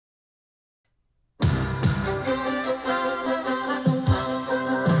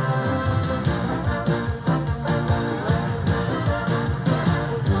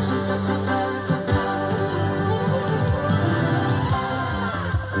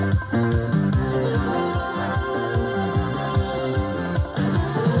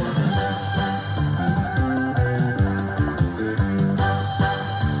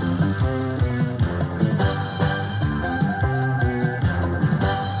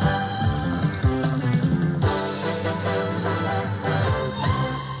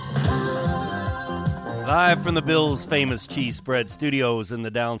Live from the Bills' famous cheese spread studios in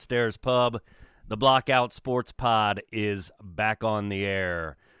the downstairs pub, the Blockout Sports Pod is back on the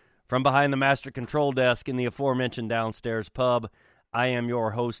air. From behind the master control desk in the aforementioned downstairs pub, I am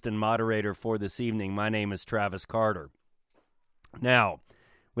your host and moderator for this evening. My name is Travis Carter. Now,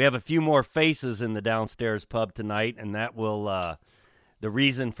 we have a few more faces in the downstairs pub tonight, and that will, the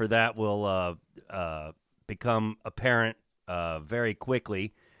reason for that will become apparent very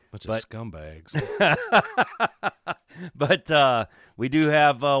quickly. Bunch of scumbags. But we do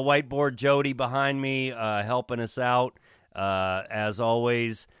have whiteboard Jody behind me helping us out. As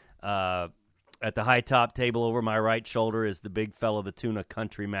always, at the high top table over my right shoulder is the big fellow, the Tuna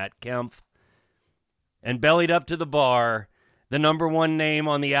country Matt Kempf. And bellied up to the bar, the number one name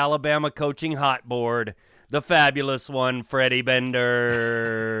on the Alabama coaching hot board, the fabulous one, Freddie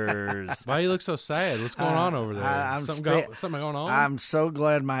Benders. Why you look so sad? What's going on over there? Something going on? I'm so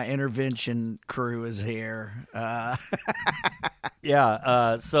glad my intervention crew is here.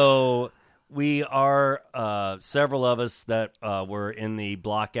 So we are, several of us that were in the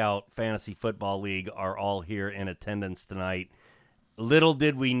Blockout Fantasy Football League are all here in attendance tonight. Little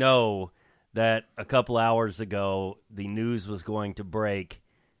did we know that a couple hours ago the news was going to break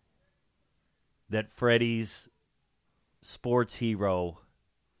that Freddie's sports hero,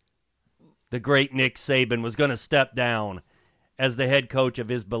 the great Nick Saban, was going to step down as the head coach of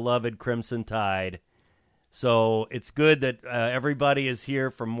his beloved Crimson Tide. So it's good that everybody is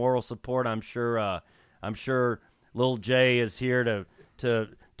here for moral support. I'm sure Lil J is here to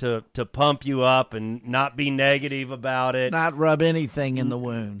pump you up and not be negative about it. Not rub anything in the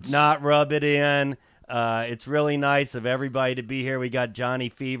wounds. Not rub it in. It's really nice of everybody to be here. We got Johnny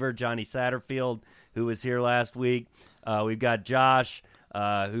Satterfield, who was here last week. We've got Josh,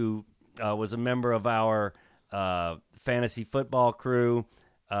 who was a member of our fantasy football crew.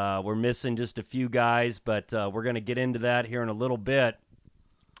 We're missing just a few guys, but we're going to get into that here in a little bit.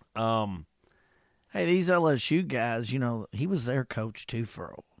 Hey, these LSU guys, he was their coach too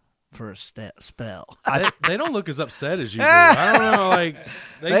for a spell. They don't look as upset as you do. I don't know.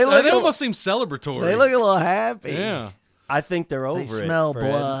 They almost seem celebratory. They look a little happy. Yeah. I think they're over it. They smell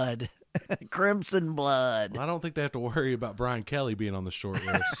blood. Crimson blood. I don't think they have to worry about Brian Kelly being on the short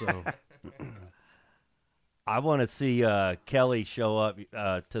list. So I want to see Kelly show up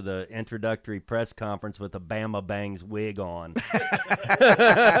to the introductory press conference with a Bama Bangs wig on.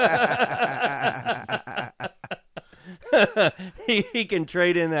 He can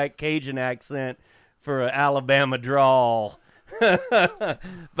trade in that Cajun accent for an Alabama drawl.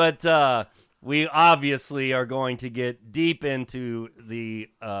 But we obviously are going to get deep into the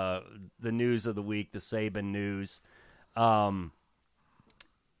news of the week, the Saban news.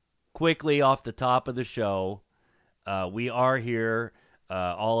 Quickly off the top of the show, we are here,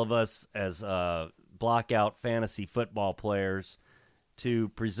 all of us as Blockout fantasy football players, to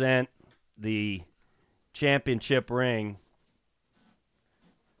present the championship ring,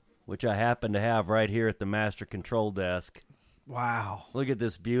 which I happen to have right here at the master control desk. Wow. Look at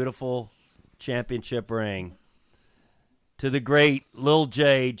this beautiful championship ring. To the great Lil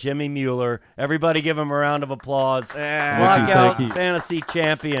J, Jimmy Mueller. Everybody give him a round of applause. Blockout fantasy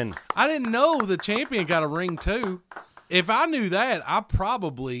champion. I didn't know the champion got a ring too. If I knew that, I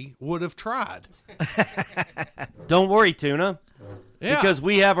probably would have tried. Don't worry, Tuna. Yeah. Because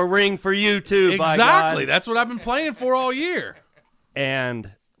we have a ring for you too, by God. Exactly. That's what I've been playing for all year.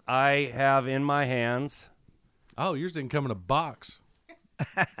 And I have in my hands... Oh, yours didn't come in a box.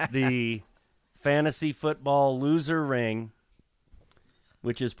 The fantasy football loser ring,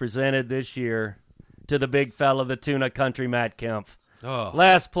 which is presented this year to the big fella, the Tuna country Matt Kempf. Oh.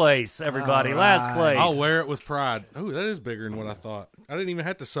 Last place, everybody. Right. Last place. I'll wear it with pride. Oh, that is bigger than what I thought. I didn't even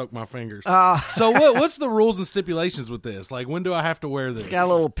have to soak my fingers. So what's the rules and stipulations with this? Like, when do I have to wear this? It's got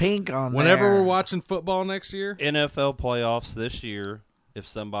a little pink on Whenever there. we're watching football next year? NFL playoffs this year, if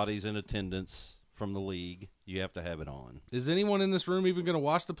somebody's in attendance from the league, you have to have it on. Is anyone in this room even going to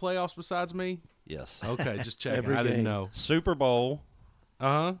watch the playoffs besides me? Yes. Okay, just checking. Every I didn't game. know. Super Bowl.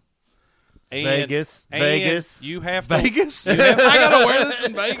 Uh-huh. Vegas. You have to. Vegas? I got to wear this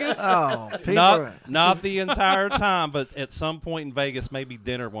in Vegas? Oh, people Not the entire time, but at some point in Vegas, maybe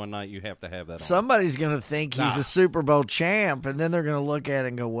dinner one night, you have to have that on. Somebody's going to think he's a Super Bowl champ, and then they're going to look at it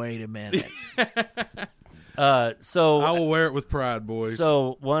and go, wait a minute. So I will wear it with pride, boys.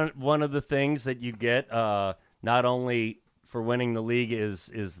 So one of the things that you get, not only for winning the league, is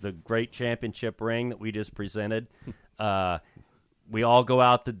the great championship ring that we just presented. We all go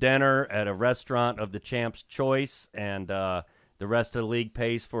out to dinner at a restaurant of the champ's choice, and the rest of the league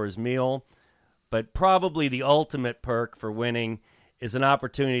pays for his meal. But probably the ultimate perk for winning is an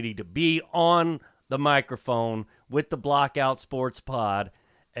opportunity to be on the microphone with the Blockout Sports Pod,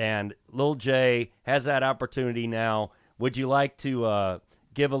 and Lil J has that opportunity now. Would you like to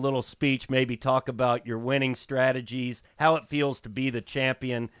give a little speech, maybe talk about your winning strategies, how it feels to be the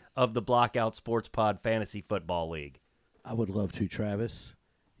champion of the Blockout Sports Pod Fantasy Football League? I would love to, Travis.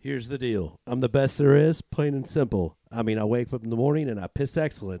 Here's the deal. I'm the best there is, plain and simple. I mean, I wake up in the morning and I piss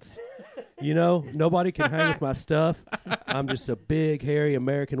excellence. You know, nobody can hang with my stuff. I'm just a big, hairy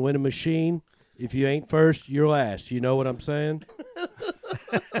American winning machine. If you ain't first, you're last. You know what I'm saying?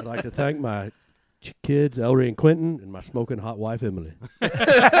 I'd like to thank my kids, Ellery and Quentin, and my smoking hot wife, Emily.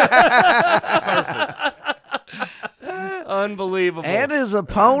 Unbelievable. And his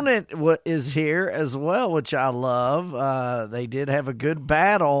opponent is here as well, which I love. They did have a good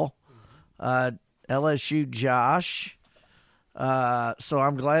battle, LSU Josh. So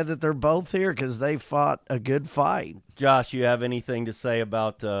I'm glad that they're both here because they fought a good fight. Josh, you have anything to say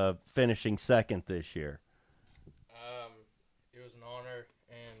about finishing second this year? It was an honor,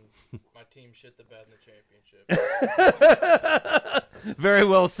 and my team shit the bed in the championship. Very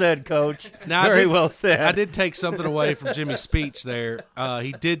well said, Coach. Now, Very well said. I did take something away from Jimmy's speech there.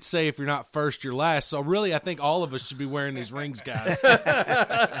 He did say if you're not first, you're last. So really, I think all of us should be wearing these rings, guys.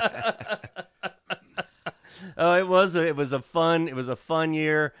 Oh, it was a fun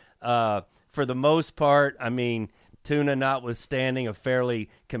year. For the most part, I mean, Tuna notwithstanding a fairly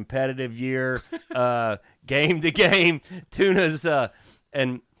competitive year, game to game. Tuna's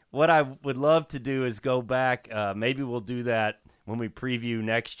and what I would love to do is go back. Maybe we'll do that when we preview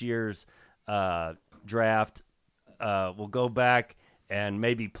next year's draft. We'll go back and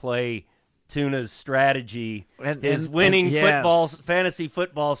maybe play Tuna's strategy, his winning football, fantasy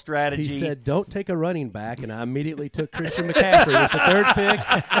football strategy. He said, don't take a running back, and I immediately took Christian McCaffrey with the third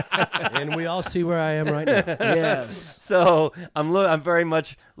pick, and we all see where I am right now. Yes. So I'm very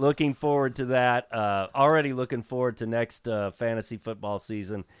much looking forward to that. Already looking forward to next fantasy football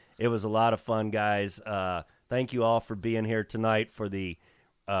season. It was a lot of fun, guys. Thank you all for being here tonight for the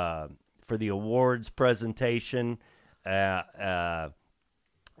awards presentation.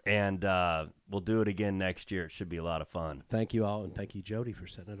 And we'll do it again next year. It should be a lot of fun. Thank you all, and thank you, Jody, for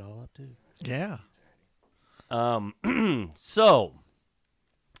setting it all up, too. Yeah. So,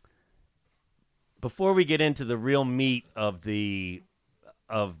 before we get into the real meat of the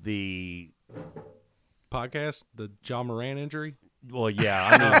Podcast, the John Moran injury? well, yeah,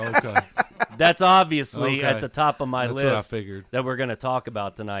 I mean, Okay. that's obviously Okay. at the top of my That's list what I figured. that we're going to talk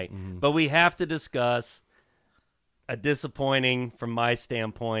about tonight. But we have to discuss a disappointing, from my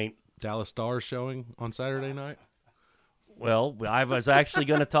standpoint. Dallas Stars showing on Saturday night? Well, I was actually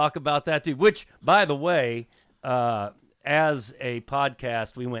going to talk about that too. Which, by the way, as a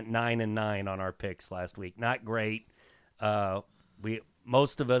podcast, we went 9-9 on our picks last week. Not great.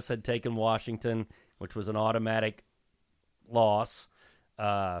 Most of us had taken Washington, which was an automatic loss.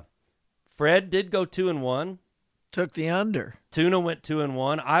 Fred did go 2-1. Took the under. Tuna went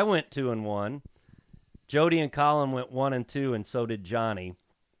 2-1. I went 2-1. Jody and Colin went 1-2, and so did Johnny.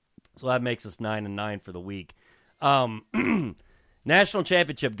 So that makes us 9-9 for the week. National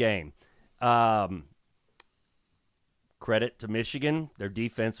championship game. Credit to Michigan. Their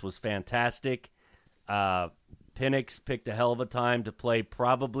defense was fantastic. Penix picked a hell of a time to play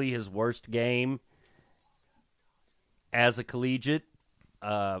probably his worst game as a collegiate.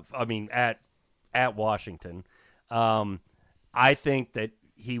 At Washington. I think that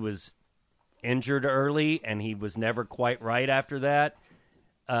he was injured early, and he was never quite right after that.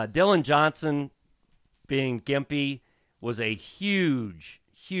 Dylan Johnson being gimpy was a huge,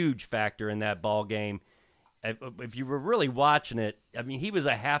 huge factor in that ball game. If you were really watching it, I mean, he was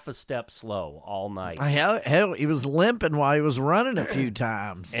a half a step slow all night. Hell, he was limping while he was running a few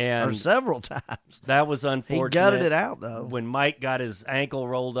times, or several times. That was unfortunate. He gutted it out, though. When Mike got his ankle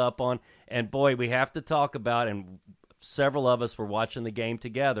rolled up on, and boy, we have to talk about, and several of us were watching the game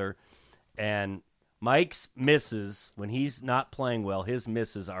together, and Mike's misses, when he's not playing well, his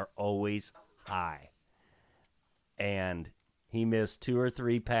misses are always high. And he missed 2 or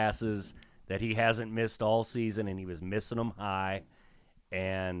 3 passes that he hasn't missed all season, and he was missing them high.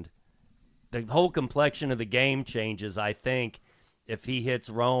 And the whole complexion of the game changes, I think, if he hits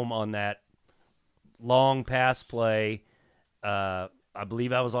Rome on that long pass play. I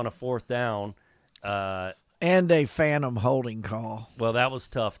believe I was on a 4th down. And a phantom holding call. Well, that was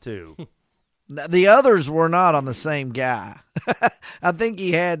tough, too. The others were not on the same guy. I think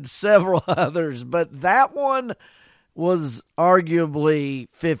he had several others, but that one was arguably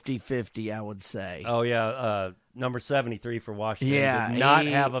 50-50, I would say. Oh, yeah. Number 73 for Washington did not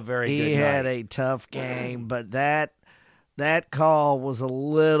have a very good night. He had a tough game, but that call was a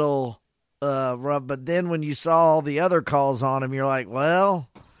little rough. But then when you saw all the other calls on him, you're like, well,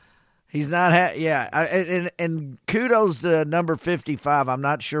 he's not and kudos to number 55. I'm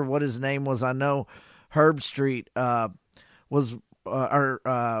not sure what his name was. I know Herb Street was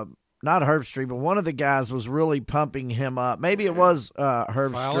not Herb Street, but one of the guys was really pumping him up. Maybe it was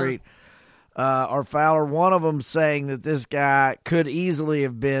Herb Fowler? Street or Fowler. One of them saying that this guy could easily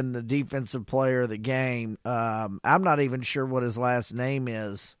have been the defensive player of the game. I'm not even sure what his last name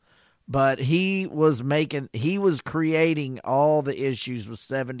is, but he was creating all the issues with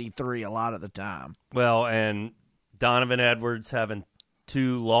 73 a lot of the time. Well, and Donovan Edwards having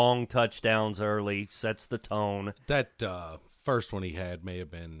 2 long touchdowns early sets the tone. That first one he had may have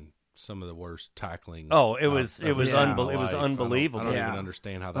been some of the worst tackling. Oh, it was life. unbelievable. I don't even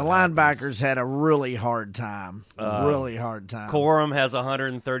understand how that the linebackers had a really hard time. Corum has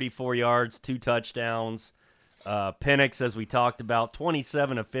 134 yards, 2 touchdowns. Penix, as we talked about,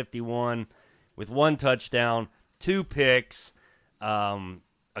 27 of 51 with 1 touchdown, 2 picks, a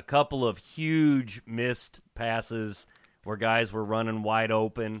couple of huge missed passes where guys were running wide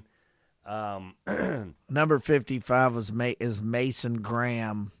open. Number 55 is Mason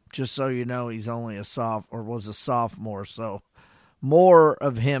Graham. Just so you know, he's only was a sophomore, so more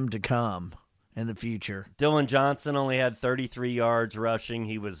of him to come in the future. Dylan Johnson only had 33 yards rushing.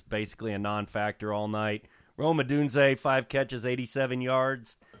 He was basically a non-factor all night. Rome Odunze, 5 catches, 87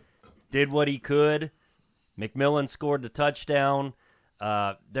 yards. Did what he could. McMillan scored the touchdown.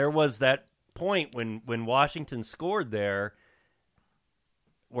 There was that point when Washington scored there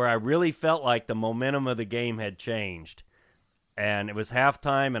where I really felt like the momentum of the game had changed. And it was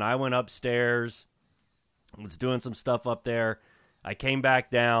halftime, and I went upstairs, was doing some stuff up there. I came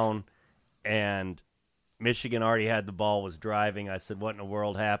back down, and Michigan already had the ball, was driving. I said, what in the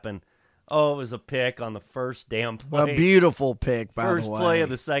world happened? Oh, it was a pick on the first damn play. A beautiful pick, by the way. First play of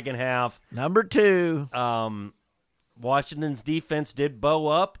the second half. Number 2. Washington's defense did bow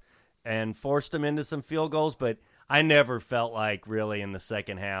up and forced them into some field goals, but I never felt like really in the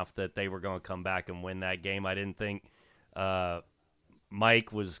second half that they were going to come back and win that game. I didn't think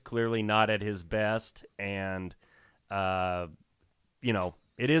Mike was clearly not at his best, and, it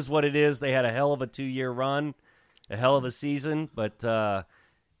is what it is. They had a hell of a 2-year run, a hell of a season, but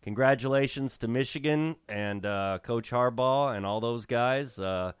congratulations to Michigan and Coach Harbaugh and all those guys.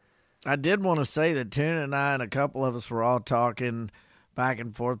 I did want to say that Tuna and I and a couple of us were all talking back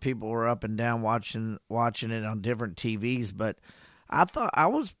and forth. People were up and down watching it on different TVs, but I thought I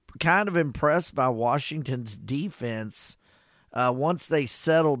was kind of impressed by Washington's defense once they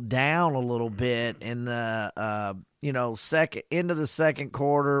settled down a little bit in the end of the second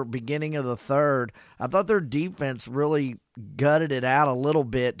quarter, beginning of the third. I thought their defense really gutted it out a little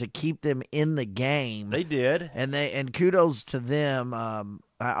bit to keep them in the game. They did, and kudos to them.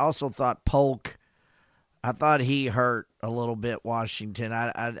 I also thought Polk. I thought he hurt a little bit Washington.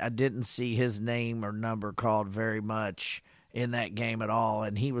 I didn't see his name or number called very much in that game at all,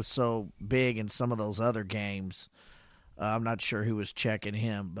 and he was so big in some of those other games. I'm not sure who was checking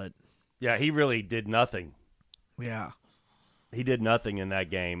him, but yeah, he really did nothing. Yeah, he did nothing in that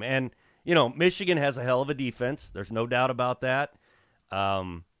game. And Michigan has a hell of a defense. There's no doubt about that.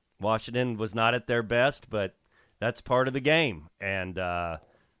 Washington was not at their best, but that's part of the game, and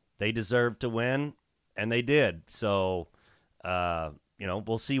they deserved to win. And they did. So,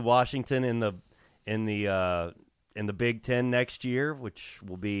 we'll see Washington in the Big Ten next year, which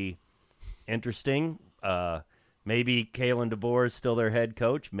will be interesting. Maybe Kalen DeBoer is still their head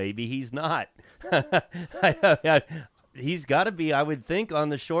coach. Maybe he's not. He's got to be, I would think, on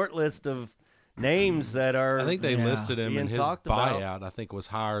the short list of names that are. I think they listed him, and his buyout, about. I think, was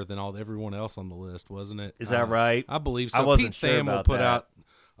higher than everyone else on the list, wasn't it? Is that right? I believe so. I wasn't Pete sure Thamel about put that. out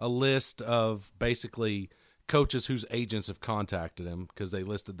a list of basically coaches whose agents have contacted him because they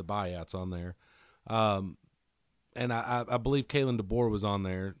listed the buyouts on there. And I believe Kalen DeBoer was on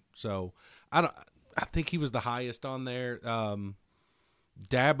there. So I think he was the highest on there.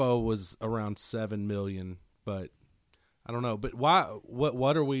 Dabo was around $7 million, but I don't know. But why?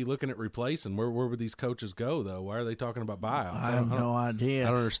 What are we looking at replacing? Where would these coaches go though? Why are they talking about buyouts? I have no idea. I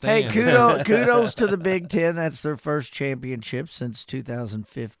don't understand. Hey, kudos to the Big Ten. That's their first championship since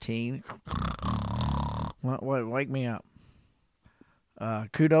 2015. Wait, wake me up.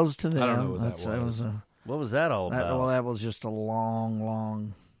 Kudos to them. I don't know what that was. What was that all about? That was just a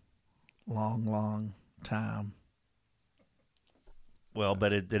long time. Well,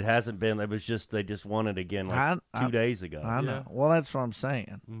 but it hasn't been. It was just they just won it again 2 days ago. I know. Well, that's what I'm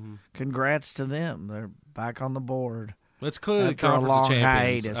saying. Mm-hmm. Congrats to them. They're back on the board. It's clearly After a Conference long of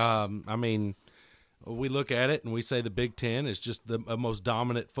Champions. hiatus. I mean, we look at it and we say the Big Ten is just the most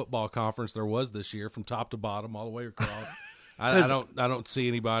dominant football conference there was this year, from top to bottom, all the way across. I don't see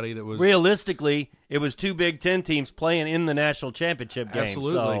anybody that was realistically. It was 2 Big Ten teams playing in the national championship game.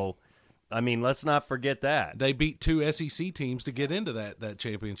 Absolutely. So, I mean, let's not forget that they beat 2 SEC teams to get into that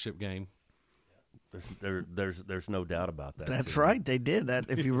championship game. There's no doubt about that. That's right. They did that.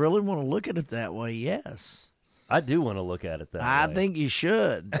 If you really want to look at it that way, yes. I do want to look at it that way. I think you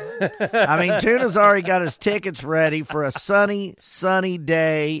should. I mean, Tuna's already got his tickets ready for a sunny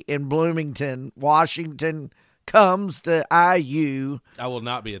day in Bloomington. Washington comes to IU. I will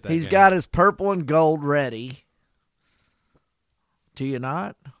not be at that He's game. got his purple and gold ready. Do you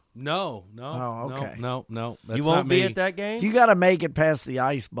not? No. Oh, okay. No. That's you won't not be me. at that game. You got to make it past the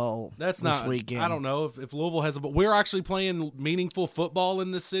Ice Bowl. That's this not weekend. I don't know if Louisville has but we're actually playing meaningful football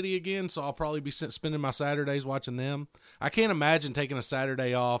in this city again, so I'll probably be spending my Saturdays watching them. I can't imagine taking a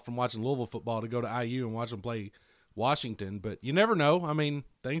Saturday off from watching Louisville football to go to IU and watch them play Washington, but you never know. I mean,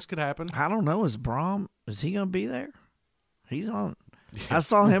 things could happen. I don't know. Is he going to be there? He's on. I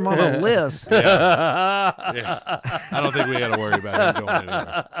saw him on a list. Yeah. I don't think we got to worry about him going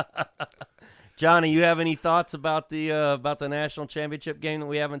anywhere. Johnny, you have any thoughts about the national championship game that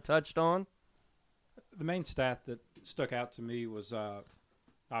we haven't touched on? The main stat that stuck out to me was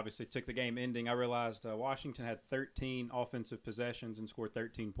obviously took the game ending. I realized Washington had 13 offensive possessions and scored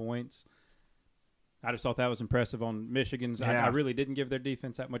 13 points. I just thought that was impressive on Michigan's. Yeah. I really didn't give their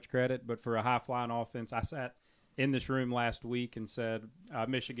defense that much credit, but for a high-flying offense, I sat in this room last week and said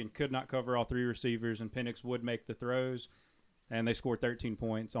Michigan could not cover all 3 receivers and Penix would make the throws, and they scored 13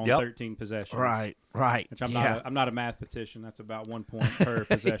 points on 13 possessions. Right. Which I'm not a mathematician. That's about 1 point per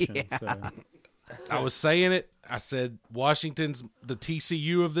possession. So. I was saying it. I said Washington's the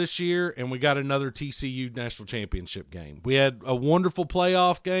TCU of this year, and we got another TCU national championship game. We had a wonderful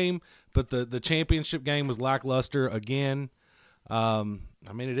playoff game, but the championship game was lackluster again.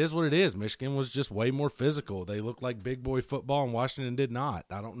 I mean, it is what it is. Michigan was just way more physical. They looked like big boy football, and Washington did not.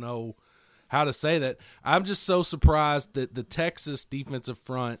 I don't know how to say that. I'm just so surprised that the Texas defensive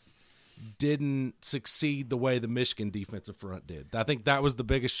front didn't succeed the way the Michigan defensive front did. I think that was the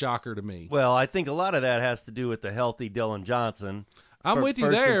biggest shocker to me. Well, I think a lot of that has to do with the healthy Dylan Johnson. I'm with you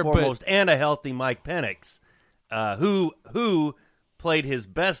first there, and foremost, and a healthy Mike Penix, who played his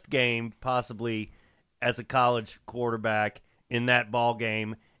best game possibly as a college quarterback in that ball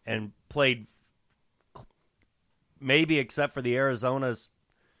game, and played maybe except for the Arizona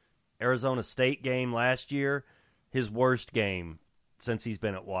State game last year, his worst game since he's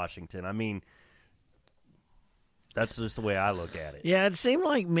been at Washington. I mean, that's just the way I look at it. Yeah, it seemed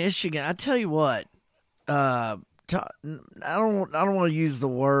like Michigan. I tell you what, I don't want to use the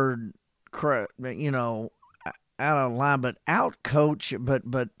word, out of line, but out-coach.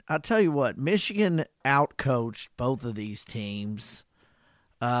 But I tell you what, Michigan out-coached both of these teams.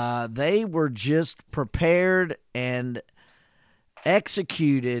 They were just prepared and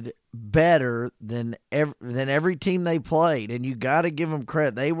executed better than every team they played, and you got to give them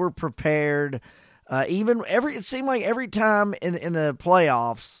credit. They were prepared. It seemed like every time in the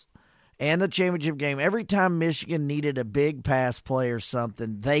playoffs and the championship game, every time Michigan needed a big pass play or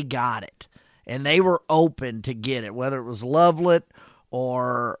something, they got it. And they were open to get it, whether it was Lovelet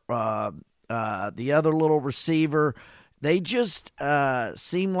or the other little receiver. They just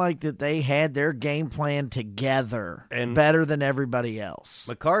seemed like that they had their game plan together and better than everybody else.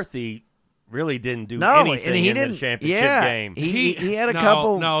 McCarthy really didn't do anything in the championship game. He had a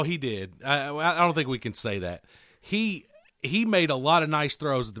couple. No, he did. I don't think we can say that. He made a lot of nice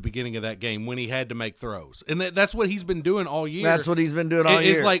throws at the beginning of that game when he had to make throws. And that's what he's been doing all year. That's what he's been doing all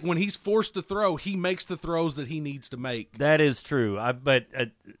year. It's like when he's forced to throw, he makes the throws that he needs to make. That is true. But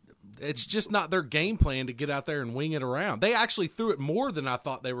it's just not their game plan to get out there and wing it around. They actually threw it more than I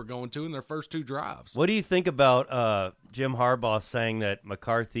thought they were going to in their first 2 drives. What do you think about Jim Harbaugh saying that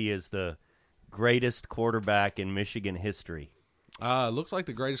McCarthy is the greatest quarterback in Michigan history? Looks like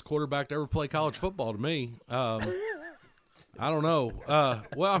the greatest quarterback to ever play college football to me. I don't know.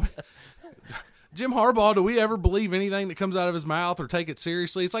 Jim Harbaugh, do we ever believe anything that comes out of his mouth or take it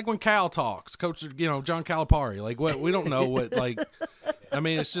seriously? It's like when Cal talks, John Calipari. Like, what we don't know what, like, I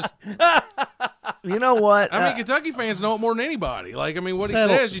mean, it's just You know what? I mean, Kentucky fans know it more than anybody. Like, I mean, what he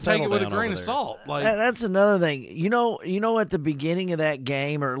Settle- says, you take it settle with a down grain over of there. salt. Like, That's another thing. You know, at the beginning of that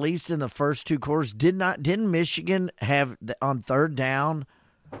game, or at least in the first two quarters, didn't Michigan have on third down?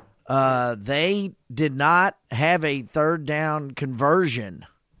 They did not have a third down conversion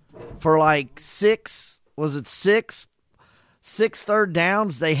for like six third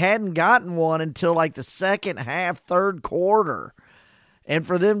downs. They hadn't gotten one until like the second half, third quarter. And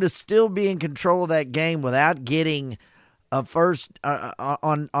for them to still be in control of that game without getting a first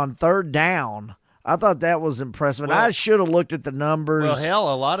on third down, I thought that was impressive. And I should have looked at the numbers. Well,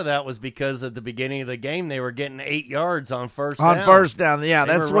 hell, a lot of that was because at the beginning of the game they were getting 8 yards on first down. On first down, yeah,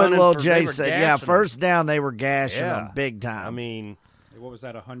 They that's were what running Lil for- Jay they were said. Yeah, gashing first down they were gashing Yeah. them big time. I mean, What was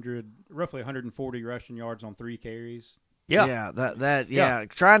that? Roughly 140 rushing yards on 3 carries. yeah.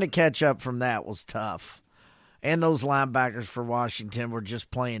 Trying to catch up from that was tough. And those linebackers for Washington were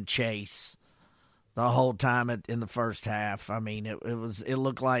just playing chase the whole time in the first half. I mean, it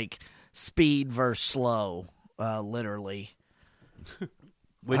looked like speed versus slow, literally.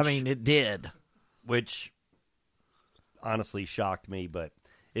 I mean, it did. Which honestly shocked me, but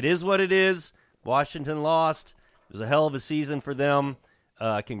it is what it is. Washington lost. It was a hell of a season for them.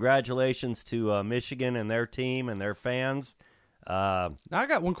 Congratulations to Michigan and their team and their fans. now I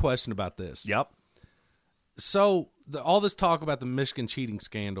got one question about this. Yep. So all this talk about the Michigan cheating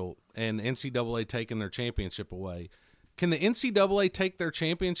scandal and NCAA taking their championship away, can the NCAA take their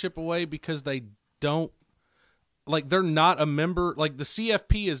championship away because they don't, like, they're not a member, like the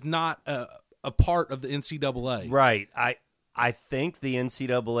CFP is not a part of the NCAA? Right. I think the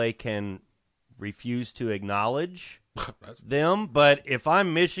NCAA can refuse to acknowledge them, but if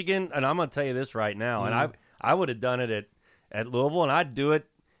I'm Michigan, and I'm going to tell you this right now, and I would have done it at Louisville, and I'd do it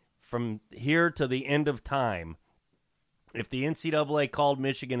from here to the end of time. If the NCAA called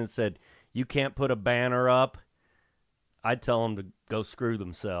Michigan and said, you can't put a banner up, I'd tell them to go screw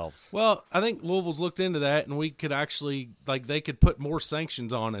themselves. Well, I think Louisville's looked into that, and we could actually, like, they could put more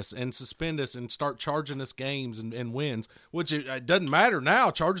sanctions on us and suspend us and start charging us games and wins, which it doesn't matter now.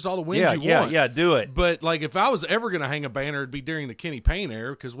 Charge us all the wins you want. Yeah, do it. But, like, if I was ever going to hang a banner, it'd be during the Kenny Payne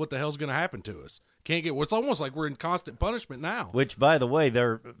era, because what the hell's going to happen to us? It's almost like we're in constant punishment now. Which, by the way,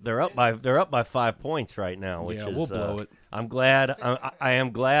 they're up by 5 points right now. Which Yeah, is, we'll blow it. I'm glad. I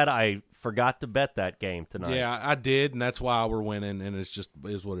am glad I forgot to bet that game tonight. Yeah, I did, and that's why we're winning, and it's just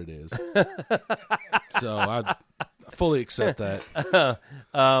is what it is. So I fully accept that.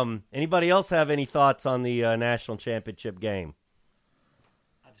 Anybody else have any thoughts on the national championship game?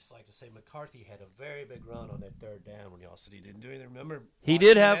 I just like to say McCarthy had a very big run on that third down when y'all said he didn't do anything. Remember, He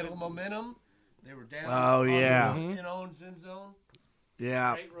did Washington have- had a little momentum. They were down. Oh, yeah. In own end zone.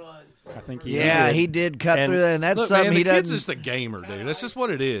 Yeah. Great run. I think He did cut And through that, and that's Look, something man, he the kid's doesn't. just a gamer, dude. That's just what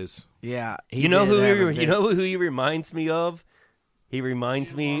it is. Yeah, You know who he reminds me of? He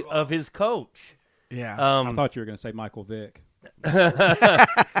reminds me of his coach. Yeah, I thought you were going to say Michael Vick. He I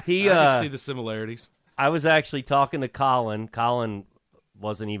can see the similarities. I was actually talking to Colin. Colin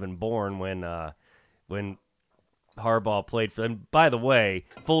wasn't even born when Harbaugh played for them. By the way,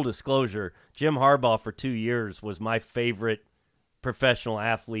 full disclosure, Jim Harbaugh for 2 years was my favorite professional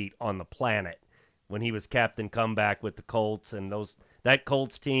athlete on the planet when he was captain comeback with the Colts and that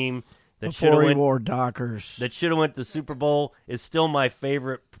Colts team that should before he have wore Dockers. went to the Super Bowl is still my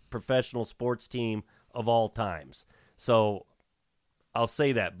favorite professional sports team of all times. So I'll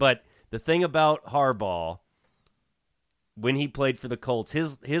say that. But the thing about Harbaugh, when he played for the Colts,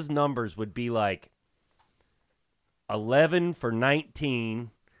 his numbers would be like 11 for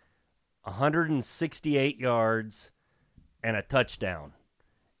 19, 168 yards, and a touchdown.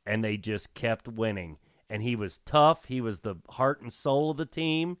 And they just kept winning. And he was tough. He was the heart and soul of the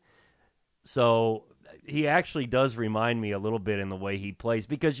team. So he actually does remind me a little bit in the way he plays.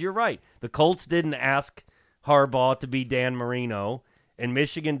 Because you're right. The Colts didn't ask Harbaugh to be Dan Marino. And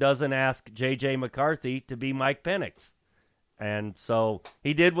Michigan doesn't ask JJ McCarthy to be Mike Penix. And so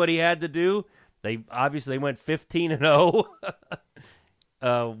he did what he had to do. They obviously went 15-0.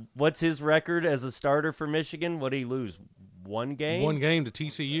 What's his record as a starter for Michigan? What did he lose? One game? One game to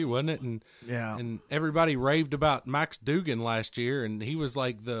TCU, wasn't it? And everybody raved about Max Dugan last year, and he was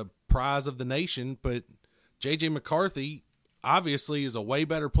like the prize of the nation. But JJ McCarthy obviously is a way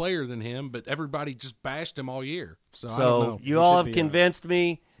better player than him, but everybody just bashed him all year. So I don't know. You all have convinced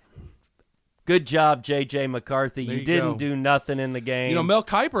me. Good job, JJ McCarthy. There You you didn't go. do nothing in the game. You know, Mel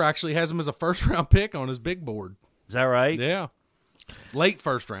Kiper actually has him as a first-round pick on his big board. Is that right? Yeah. Late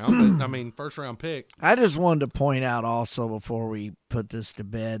first round, but, I mean, first-round pick. I just wanted to point out also before we put this to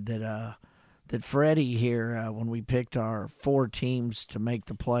bed that that Freddie here, when we picked our 4 teams to make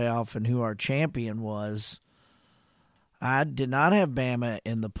the playoff and who our champion was, I did not have Bama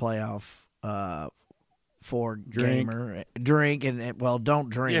in the playoff for gamer. Drink and well, don't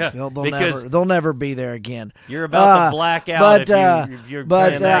drink. Yeah, they'll never be there again. You're about to black out if you're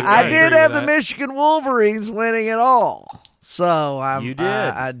playing that I game. did have the Michigan Wolverines winning it all. So You did.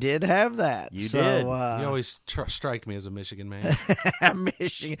 I did have that. You did. You always strike me as a Michigan man.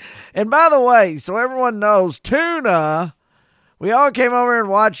 Michigan. And by the way, so everyone knows, Tuna, we all came over and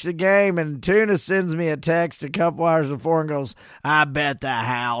watched the game, and Tuna sends me a text a couple hours before and goes, I bet the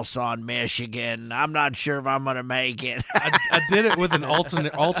house on Michigan. I'm not sure if I'm going to make it. I did it with an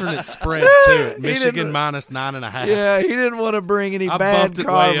alternate spread, too. Michigan minus 9.5. Yeah, he didn't want to bring any I bad bumped it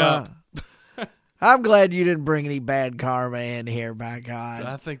karma. way up. I'm glad you didn't bring any bad karma in here, by God.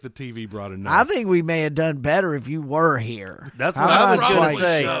 I think the TV brought enough. I think we may have done better if you were here. That's what I was going to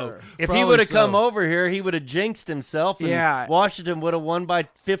say. so. If he Probably would have come so. over here, he would have jinxed himself, and Yeah. Washington would have won by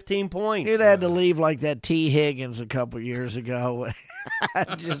 15 points. He'd had to leave like that T. Higgins a couple years ago.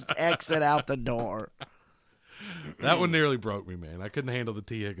 Just exit out the door. That one nearly broke me, man. I couldn't handle the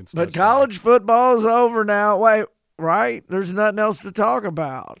T. Higgins But touchdown. college football is over now. Wait, right? There's nothing else to talk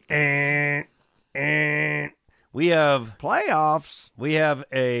about. We have Playoffs.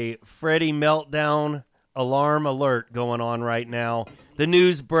 a Freddie meltdown alarm alert going on right now. The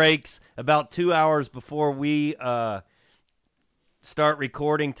news breaks about 2 hours before we start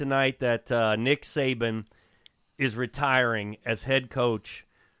recording tonight that Nick Saban is retiring as head coach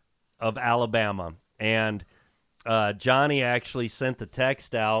of Alabama. And Johnny actually sent the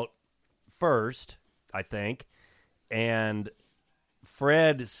text out first, I think, and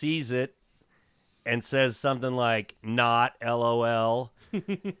Fred sees it and says something like, not LOL.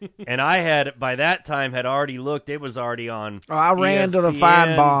 And I had, by that time, had already looked. It was already on I ran to the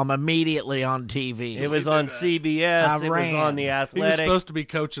ESPN. Feinbaum immediately on TV. It was on CBS. I It was ran. on The He was Athletic. supposed to be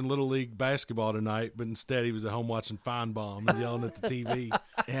coaching Little League basketball tonight, but instead he was at home watching Feinbaum and yelling at the TV.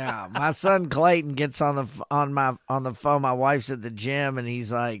 Yeah, my son Clayton gets on the phone. My wife's at the gym, and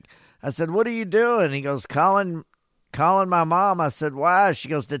he's like, I said, "What are you doing?" He goes, calling my mom. I said, "Why?" She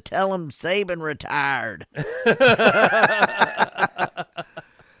goes, "To tell him Saban retired."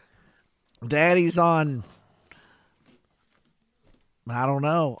 Daddy's on, I don't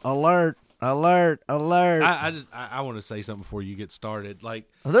know, alert. I want to say something before you get started. Like,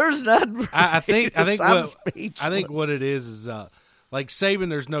 There's nothing. I think I'm what it is like Saban.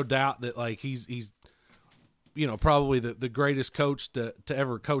 There's no doubt that like he's probably the greatest coach to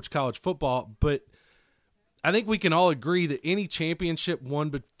ever coach college football. But I think we can all agree that any championship won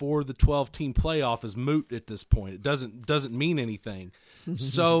before the 12-team playoff is moot at this point. It doesn't mean anything.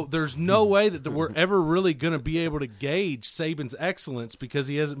 So there's no way that we're ever really going to be able to gauge Saban's excellence because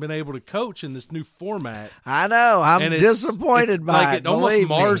he hasn't been able to coach in this new format. I know. I'm And disappointed by like it. it almost believe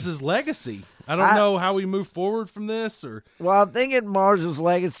mars me. his legacy. I don't know how we move forward from this. Or Well, I think it mars his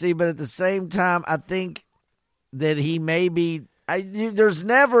legacy, but at the same time, I think that he may be. There's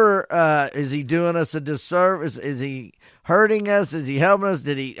never. Is he doing us a disservice? Is he hurting us? Is he helping us?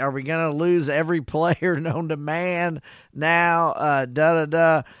 Are we going to lose every player known to man now?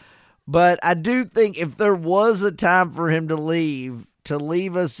 But I do think if there was a time for him to leave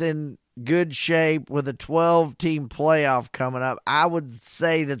us in good shape with a 12-team playoff coming up, I would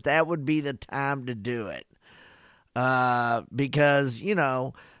say that would be the time to do it. Because,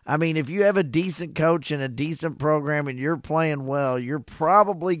 I mean, if you have a decent coach and a decent program and you're playing well, you're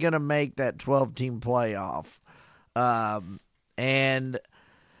probably going to make that 12-team playoff. And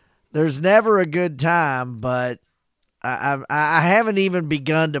there's never a good time, but I haven't even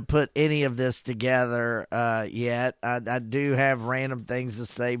begun to put any of this together yet. I do have random things to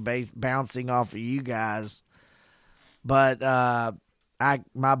say bouncing off of you guys. But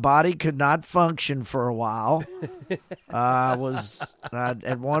my body could not function for a while. I was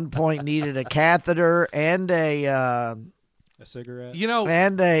at one point needed a catheter and a cigarette.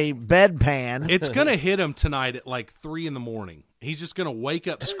 and a bedpan. it's gonna hit him tonight at like 3 a.m. He's just gonna wake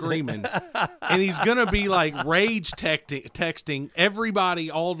up screaming, and he's gonna be like rage texting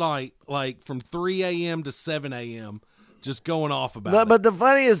everybody all night, like from 3 a.m. to 7 a.m. just going off about it. But the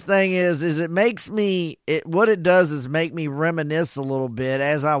funniest thing is it makes me what it does is make me reminisce a little bit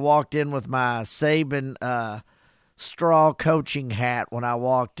as I walked in with my Saban straw coaching hat when I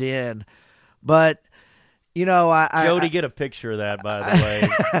walked in. But Jody, get a picture of that, by the way.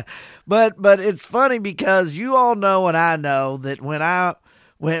 but it's funny because you all know and I know that once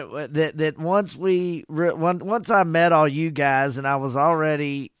I met all you guys and I was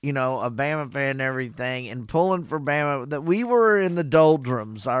already, a Bama fan and everything and pulling for Bama, that we were in the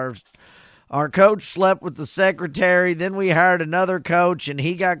doldrums. Our coach slept with the secretary. Then we hired another coach, and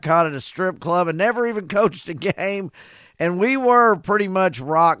he got caught at a strip club and never even coached a game. And we were pretty much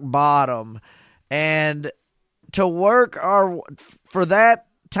rock bottom. And to work for that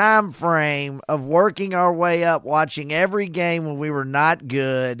time frame of working our way up, watching every game when we were not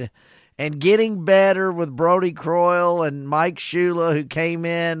good, and getting better with Brody Croyle and Mike Shula, who came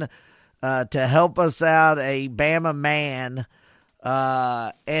in to help us out, a Bama man,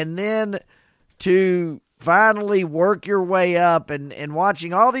 and then to finally work your way up and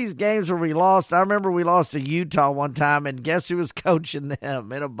watching all these games where we lost. I remember we lost to Utah one time, and guess who was coaching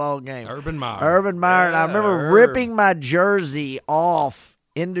them in a bowl game? Urban Meyer. Yeah, and I remember ripping my jersey off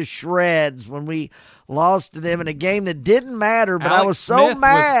into shreds when we lost to them in a game that didn't matter, but Alex I was so Smith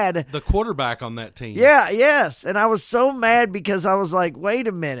mad. Was the quarterback on that team. Yes, and I was so mad because I was like, wait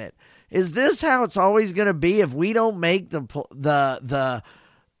a minute. Is this how it's always going to be if we don't make well,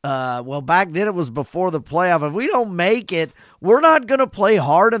 back then it was before the playoff. If we don't make it, we're not going to play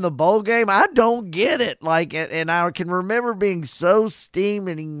hard in the bowl game. I don't get it. And I can remember being so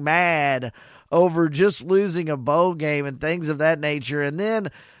steaming mad over just losing a bowl game and things of that nature. And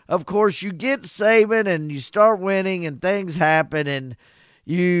then, of course, you get Saban and you start winning and things happen and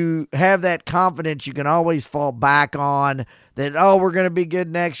you have that confidence you can always fall back on that, oh, we're going to be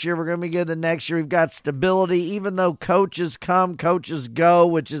good next year. We're going to be good the next year. We've got stability, even though coaches come, coaches go,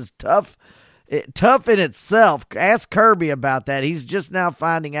 which is tough in itself. Ask Kirby about that. He's just now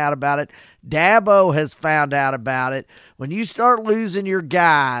finding out about it. Dabo has found out about it. When you start losing your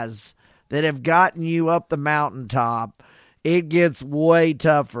guys that have gotten you up the mountaintop, it gets way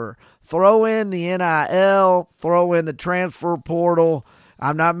tougher. Throw in the NIL, throw in the transfer portal.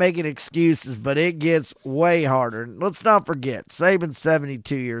 I'm not making excuses, but it gets way harder. Let's not forget, Saban's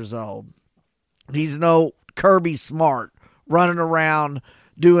 72 years old. He's no Kirby Smart running around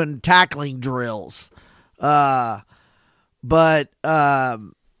doing tackling drills. But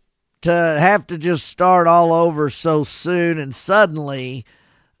to have to just start all over so soon and suddenly,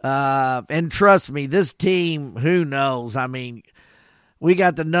 and trust me, this team, who knows? I mean, we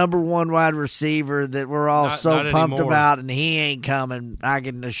got the number one wide receiver that we're all Not pumped anymore. about, and he ain't coming, I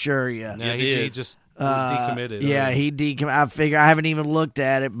can assure you. No, he just decommitted. Yeah, he decommitted. I figure I haven't even looked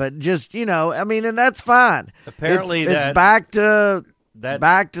at it, but just, I mean, and that's fine. Apparently it's back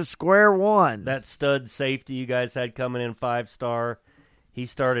to square one. That stud safety you guys had coming in 5-star, he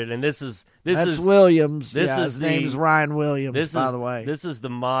started, and that's Williams. His name is Ryan Williams, by the way. This is the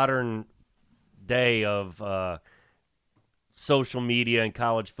modern day of social media and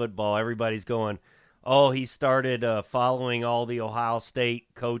college football. Everybody's going, oh, he started following all the Ohio State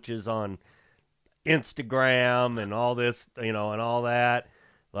coaches on Instagram and all this, and all that.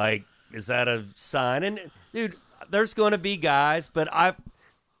 Like, is that a sign? And, dude, there's going to be guys, but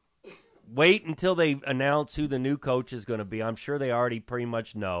wait until they announce who the new coach is going to be. I'm sure they already pretty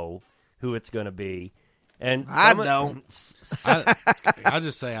much know who it's going to be. And I don't. I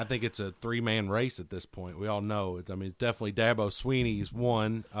just say I think it's a 3-man race at this point. We all know it. I mean, it's definitely Dabo Sweeney's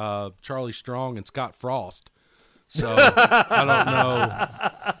one, Charlie Strong, and Scott Frost. So I don't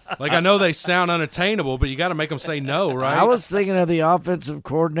know. Like, I know they sound unattainable, but you got to make them say no, right? I was thinking of the offensive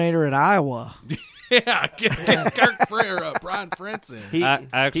coordinator at Iowa. Yeah, get Kirk Frere up, Brian Frentzen. He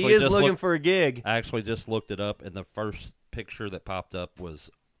is looking for a gig. I actually just looked it up, and the first picture that popped up was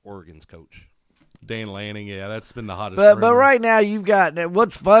Oregon's coach. Dan Lanning, yeah, that's been the hottest. But rumor. right now you've got,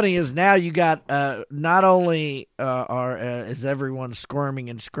 what's funny is now you got not only is everyone squirming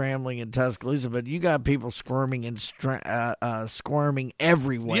and scrambling in Tuscaloosa, but you got people squirming and squirming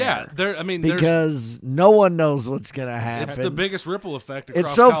everywhere. Yeah, because no one knows what's going to happen. It's the biggest ripple effect across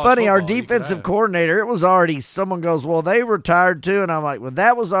It's so college funny. Our football defensive coordinator, it was already, someone goes, well, they retired too. And I'm like, well,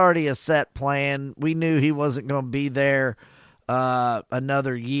 that was already a set plan. We knew he wasn't going to be there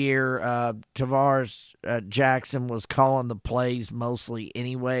another year. Tavares Jackson was calling the plays mostly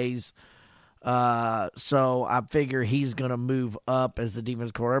anyways. So I figure he's going to move up as the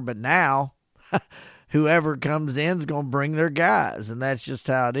defense coordinator. But now whoever comes in is going to bring their guys, and that's just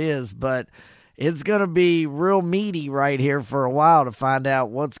how it is. But it's going to be real meaty right here for a while to find out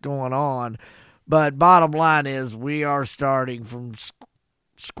what's going on. But bottom line is we are starting from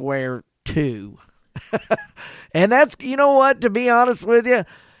square two. And that's, you know what, to be honest with you,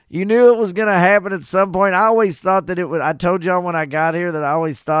 you knew it was going to happen at some point. I always thought that it would. I told y'all when I got here that I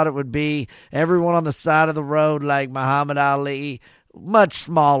always thought it would be everyone on the side of the road like Muhammad Ali, much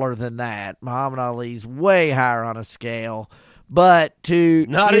smaller than that. Muhammad Ali's way higher on a scale. But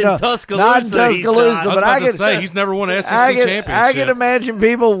not in Tuscaloosa. Not in Tuscaloosa. I was but about I to could say, he's never won an SEC championship. I can imagine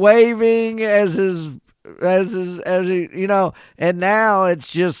people waving as he, and now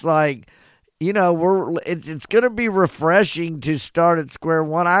it's just like, it's going to be refreshing to start at square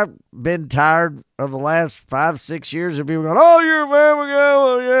one. I've been tired of the last 5-6 years of people going, "Oh, you're a Bama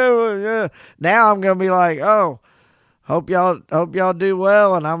guy, yeah." Now I'm going to be like, "Oh, hope y'all do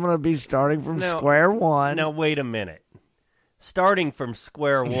well," and I'm going to be starting from square one. Now wait a minute. Starting from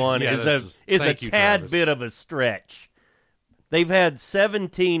square one is a tad bit of a stretch. They've had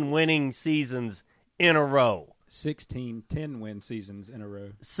 17 winning seasons in a row. 16 10-win seasons in a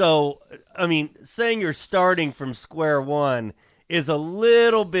row. So, I mean, saying you're starting from square one is a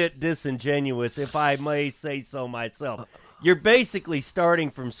little bit disingenuous, if I may say so myself. You're basically starting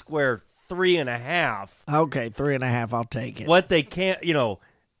from square 3.5. Okay, 3.5, I'll take it. What they can't,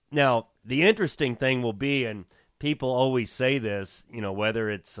 now, the interesting thing will be, and people always say this, whether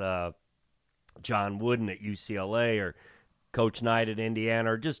it's John Wooden at UCLA or Coach Knight at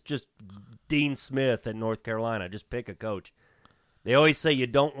Indiana, or just Dean Smith at North Carolina. Just pick a coach. They always say you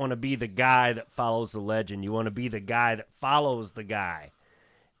don't want to be the guy that follows the legend. You want to be the guy that follows the guy.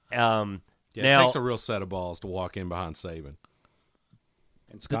 It takes a real set of balls to walk in behind Saban.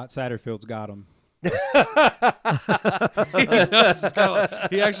 And Scott Satterfield's got him. He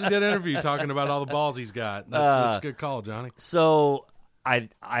actually did an interview talking about all the balls he's got. That's a good call, Johnny. So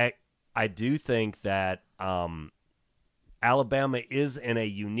I do think that Alabama is in a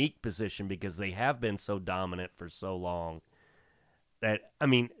unique position because they have been so dominant for so long that, I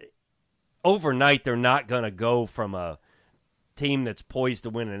mean, overnight they're not going to go from a team that's poised to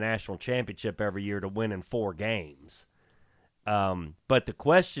win a national championship every year to winning 4 games. But the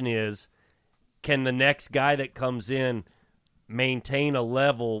question is, can the next guy that comes in maintain a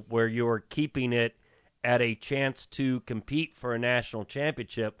level where you're keeping it at a chance to compete for a national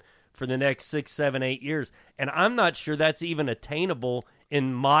championship for the next 6, 7, 8 years? And I'm not sure that's even attainable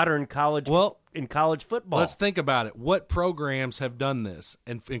in modern college football. Let's think about it. What programs have done this,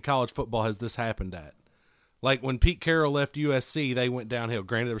 and in college football has this happened at? Like when Pete Carroll left USC, they went downhill.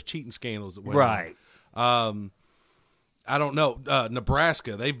 Granted, there was cheating scandals that went on. I don't know.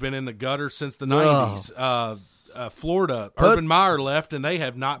 Nebraska, they've been in the gutter since the 90s. Florida, Urban Meyer left, and they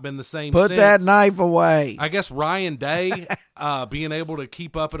have not been the same since. Put that knife away. I guess Ryan Day being able to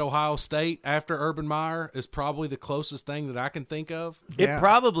keep up at Ohio State after Urban Meyer is probably the closest thing that I can think of. It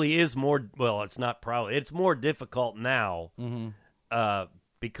probably is more – well, it's not probably. It's more difficult now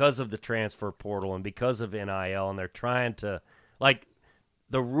because of the transfer portal and because of NIL, and they're trying to – like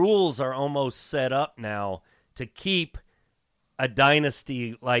the rules are almost set up now to keep a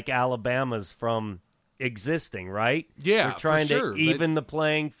dynasty like Alabama's from – existing, right? Yeah, they're trying for sure. to even the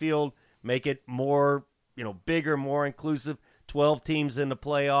playing field, make it more, bigger, more inclusive. 12 teams in the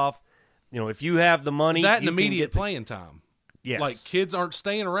playoff. If you have the money, that and immediate playing time. Yes, like kids aren't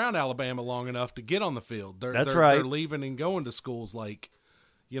staying around Alabama long enough to get on the field. They're They're leaving and going to schools like,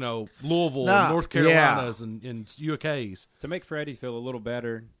 Louisville and North Carolinas and UKs. To make Freddie feel a little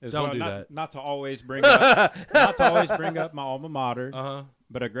better, not to always bring up my alma mater.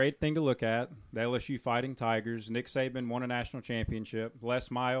 But a great thing to look at, the LSU Fighting Tigers. Nick Saban won a national championship. Les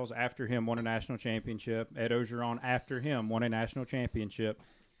Miles, after him, won a national championship. Ed Ogeron, after him, won a national championship.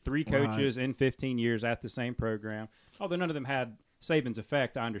 3 coaches in 15 years at the same program. Although none of them had Saban's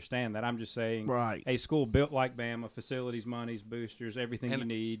effect, I understand that. I'm just saying a school built like Bama, facilities, monies, boosters, everything you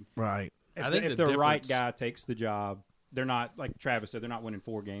need. Right. If the right guy takes the job, they're not, like Travis said, they're not winning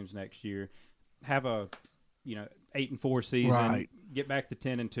 4 games next year. Have a 8-4 season, get back to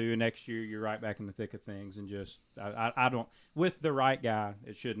 10-2, and next year you're right back in the thick of things. And just, I don't, with the right guy,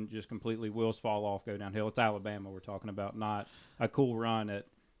 it shouldn't just completely wheels fall off, go downhill. It's Alabama we're talking about, not a cool run at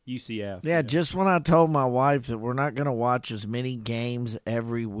UCF. Yeah, just when I told my wife that we're not going to watch as many games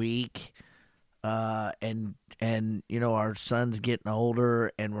every week, and our son's getting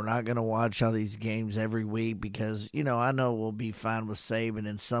older, and we're not going to watch all these games every week because I know we'll be fine with Saban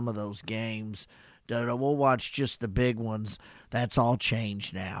in some of those games. We'll watch just the big ones. That's all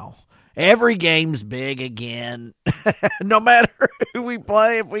changed now. Every game's big again, no matter who we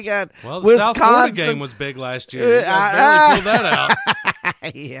play. If we got the Wisconsin, South Florida game was big last year. You guys barely pulled that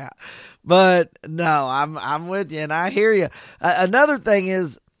out. Yeah, but no, I'm with you, and I hear you. Another thing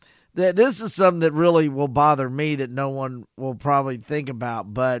is that this is something that really will bother me that no one will probably think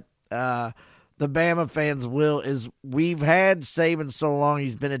about, but the Bama fans we've had Saban so long,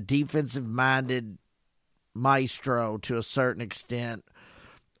 he's been a defensive-minded maestro to a certain extent.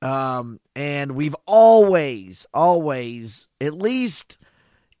 And we've always, at least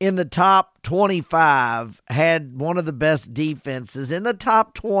in the top 25, had one of the best defenses in the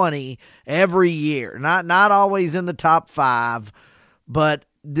top 20 every year. Not always in the top 5, but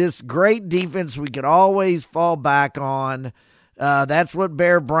this great defense we could always fall back on. That's what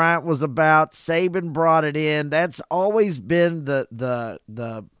Bear Bryant was about. Saban brought it in. That's always been just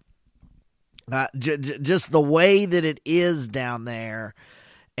the way that it is down there.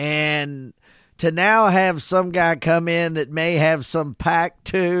 And to now have some guy come in that may have some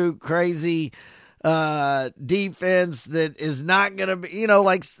Pac-2 crazy defense that is not going to be,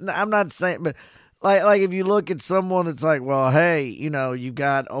 like, I'm not saying, but like if you look at someone that's like, well, hey, you've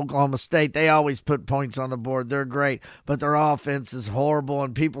got Oklahoma State. They always put points on the board. They're great, but their offense is horrible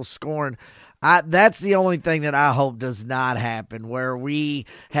and people scoring. That's the only thing that I hope does not happen, where we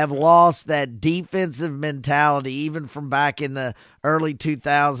have lost that defensive mentality, even from back in the early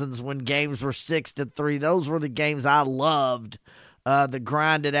 2000s when games were 6-3. Those were the games I loved, the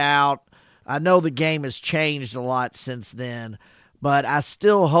grinded out. I know the game has changed a lot since then, but I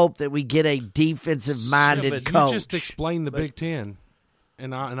still hope that we get a defensive-minded coach. You just explained the Big Ten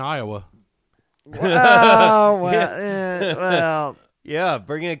in Iowa. Well. Yeah,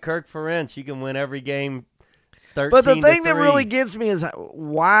 bring in Kirk Ferentz. You can win every game 13-3. But the thing that really gets me is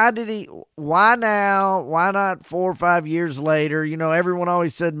why now? Why not 4 or 5 years later? Everyone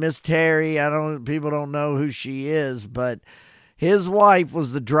always said Miss Terry. People don't know who she is, but his wife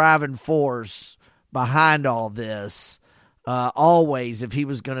was the driving force behind all this. Always, if he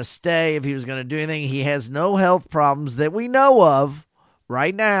was going to stay, if he was going to do anything, he has no health problems that we know of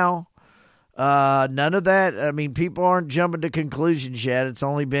right now. None of that. I mean, people aren't jumping to conclusions yet. It's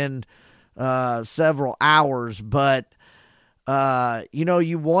only been several hours, but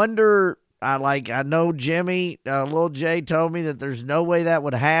you wonder. I know Jimmy, Lil J, told me that there's no way that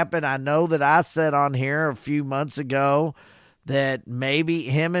would happen. I know that I said on here a few months ago that maybe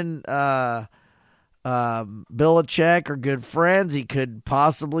him and Belichick are good friends. He could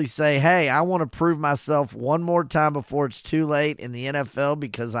possibly say, hey, I want to prove myself one more time before it's too late in the NFL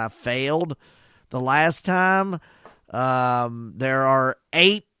because I failed the last time. There are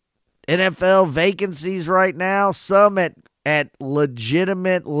 8 NFL vacancies right now, some at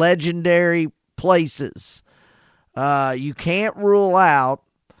legitimate, legendary places. You can't rule out,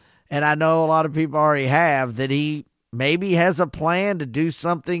 and I know a lot of people already have, that he maybe has a plan to do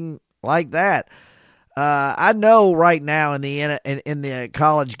something like that. I know right now in the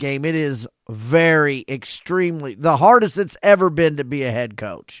college game, it is extremely the hardest it's ever been to be a head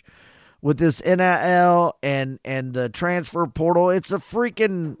coach. With this NIL and the transfer portal, it's a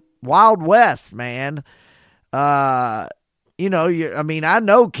freaking Wild West, man. I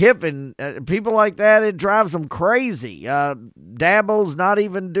know Kiffin, people like that, it drives them crazy. Dabo's not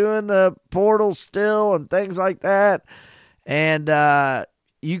even doing the portal still and things like that. And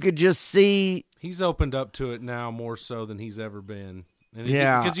you could just see. He's opened up to it now more so than he's ever been. And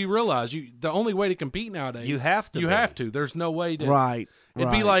yeah. Because you realize the only way to compete nowadays. You have to. You have to. There's no way to. Right. It'd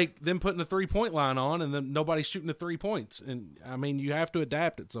be like them putting the 3-point line on and then nobody's shooting the 3 points. And, I mean, you have to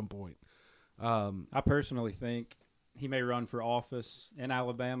adapt at some point. I personally think he may run for office in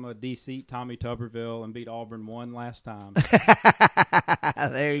Alabama, de-seat Tommy Tuberville, and beat Auburn 1 last time.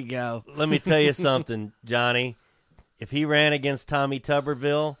 There you go. Let me tell you something, Johnny. If he ran against Tommy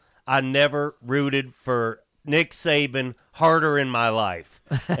Tuberville, I never rooted for Nick Saban harder in my life,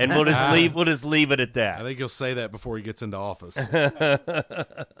 and we'll just leave it at that. I think he'll say that before he gets into office. But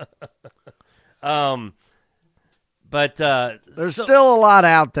there's still a lot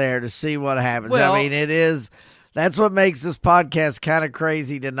out there to see what happens. Well, I mean, that's what makes this podcast kind of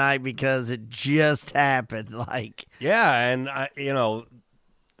crazy tonight because it just happened. Yeah, and I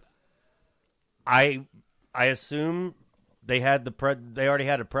assume they already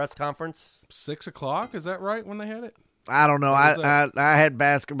had a press conference. 6 o'clock, is that right? When they had it? I don't know. I had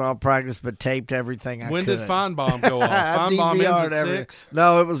basketball practice, but taped everything I could. When did Feinbaum go off? Feinbaum ends at 6?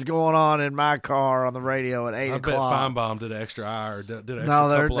 No, it was going on in my car on the radio at 8 o'clock. I bet Feinbaum did an extra hour. Or did an no,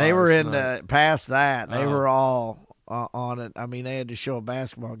 extra they were in past that. They were all on it. I mean, they had to show a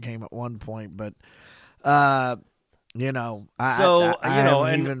basketball game at one point, but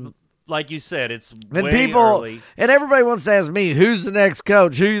like you said, it's and way people early. And everybody wants to ask me, who's the next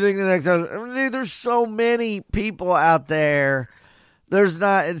coach? Who do you think the next coach? Dude, there's so many people out there.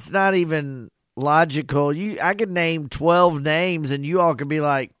 It's not even logical. I could name 12 names and you all could be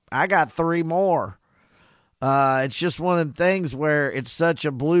like, I got 3 more. It's just one of them things where it's such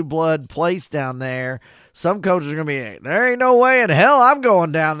a blue blood place down there. Some coaches are going to be, there ain't no way in hell I'm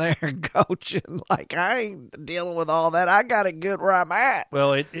going down there and coaching. I ain't dealing with all that. I got it good where I'm at.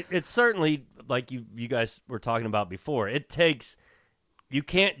 Well, it's certainly, like you guys were talking about before, you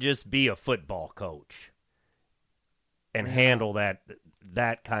can't just be a football coach and handle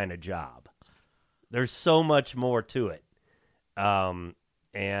that kind of job. There's so much more to it. And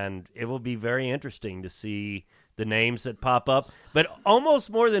it will be very interesting to see the names that pop up. But almost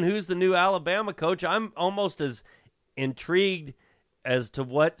more than who's the new Alabama coach, I'm almost as intrigued as to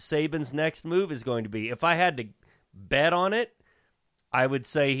what Saban's next move is going to be. If I had to bet on it, I would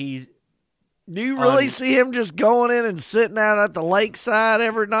say he's... Do you really see him just going in and sitting out at the lakeside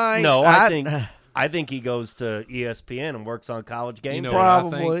every night? No, I think he goes to ESPN and works on college games. You know,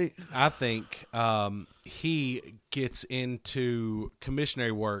 probably. I think he gets into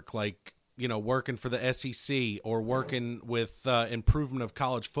commissionary work, like, you know, working for the SEC or working with improvement of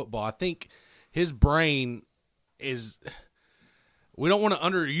college football. I think his brain is. We don't want to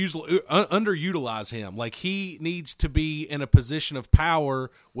underutilize him. Like, he needs to be in a position of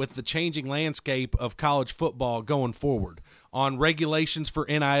power with the changing landscape of college football going forward on regulations for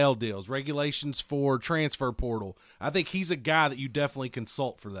NIL deals, regulations for transfer portal. I think he's a guy that you definitely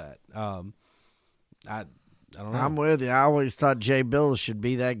consult for that. I don't know. I'm with you. I always thought Jay Billis should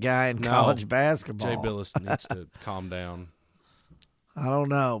be that guy in college basketball. Jay Billis needs to calm down. I don't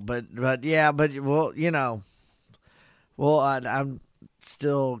know, but well, you know, well, I'm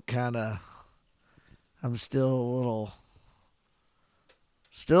still a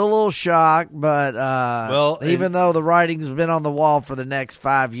little shocked, but even though the writing's been on the wall for the next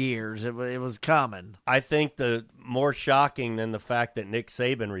 5 years, it was coming. I think the more shocking than the fact that Nick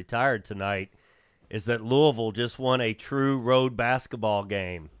Saban retired tonight is that Louisville just won a true road basketball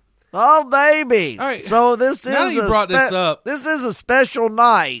game. Oh, baby. All right. So this Now is you brought this up. This is a special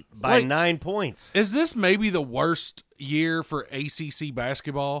night. By 9 points. Is this maybe the worst year for ACC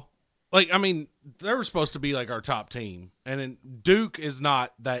basketball? Like, I mean, they were supposed to be like our top team, and then Duke is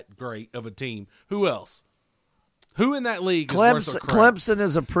not that great of a team. Who else? Who in that league is worth a crap? Clemson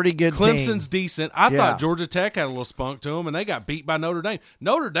is a pretty good team. Clemson's decent. I thought Georgia Tech had a little spunk to them, and they got beat by Notre Dame.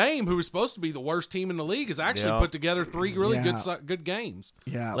 Notre Dame, who was supposed to be the worst team in the league, has actually put together 3 really good games.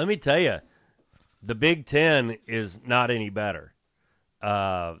 Yeah. Let me tell you, the Big Ten is not any better.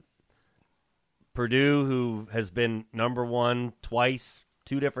 Purdue, who has been number one twice,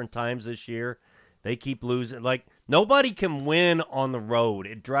 2 different times this year, they keep losing. Like, nobody can win on the road.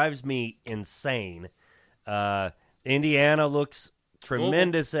 It drives me insane. Indiana looks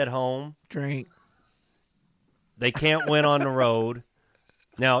tremendous at home. Drink. They can't win on the road.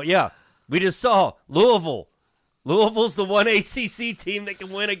 Now, we just saw Louisville. Louisville's the one ACC team that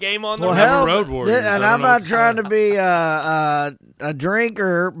can win a game on the road. Hell, road warriors. And I'm not trying to be a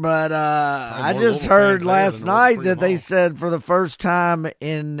drinker, but I just heard last night that they said for the first time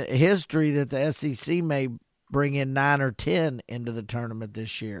in history that the SEC may bring in 9 or 10 into the tournament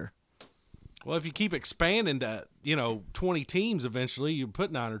this year. Well, if you keep expanding to, 20 teams eventually, you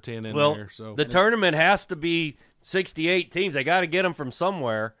put 9 or 10 in there. So the tournament has to be 68 teams. They got to get them from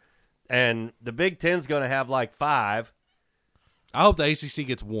somewhere, and the Big Ten's going to have like 5. I hope the ACC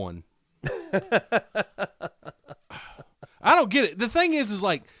gets 1. I don't get it. The thing is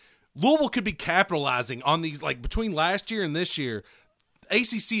like Louisville could be capitalizing on these, like between last year and this year.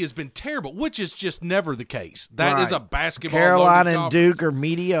 ACC has been terrible, which is just never the case. That is a basketball. Carolina and Duke are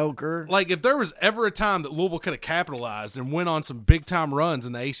mediocre. Like, if there was ever a time that Louisville could have capitalized and went on some big-time runs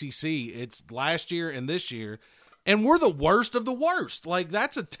in the ACC, it's last year and this year. And we're the worst of the worst. Like,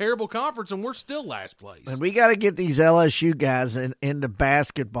 that's a terrible conference, and we're still last place. And we got to get these LSU guys into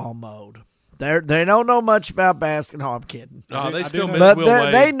basketball mode. They don't know much about basketball. I'm kidding. No, they still miss but Will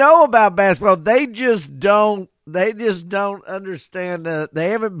Wade. They know about basketball. They just don't. They just don't understand that.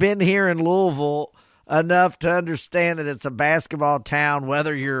 They haven't been here in Louisville enough to understand that it's a basketball town,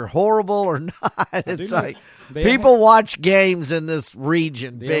 whether you're horrible or not. It's like people watch games in this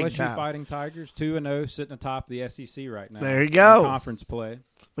region the big LSU time. Fighting Tigers 2-0, sitting atop the SEC right now. There you go. In conference play.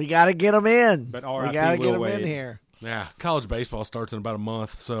 We got to get them in. But we got to get them Wade. in here. Yeah, college baseball starts in about a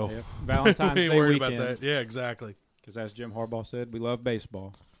month, so Valentine's we ain't Day worried weekend. about that. Yeah, exactly. Because as Jim Harbaugh said, we love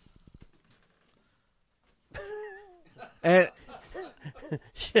baseball. And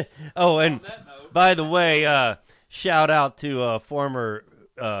by the way, shout out to former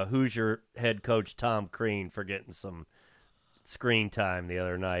Hoosier head coach Tom Crean for getting some screen time the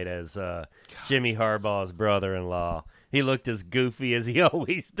other night as Jimmy Harbaugh's brother-in-law. He looked as goofy as he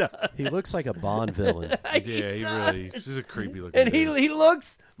always does. He looks like a Bond villain. He's a creepy looking. And dude. he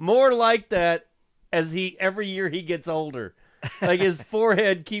looks more like that as every year he gets older. Like his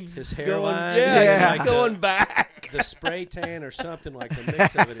forehead keeps His going, hairline, keeps going back. The spray tan or something, like the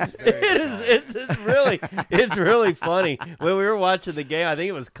mix of it is very It's really funny. When we were watching the game, I think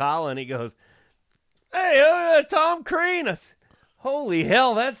it was Colin. He goes, "Hey, Tom Crean." I said, holy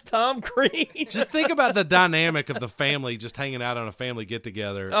hell, that's Tom Crean. Just think about the dynamic of the family just hanging out on a family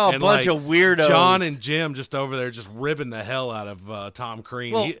get-together. Oh, a and bunch of weirdos. John and Jim just over there just ribbing the hell out of Tom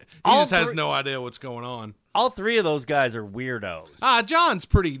Crean. Well, He just has no idea what's going on. All three of those guys are weirdos. John's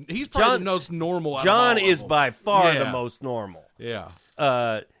pretty. He's probably the most normal. John out of all is of them. by far the Yeah. most normal.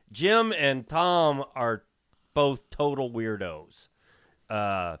 Yeah. Jim and Tom are both total weirdos.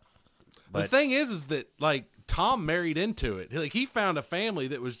 The thing is that like Tom married into it. Like he found a family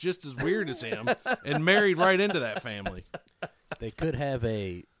that was just as weird as him and married right into that family. They could have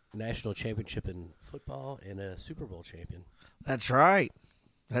a national championship in football and a Super Bowl champion. That's right.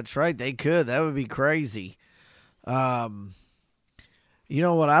 That's right. They could. That would be crazy. You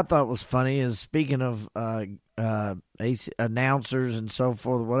know what I thought was funny is speaking of announcers and so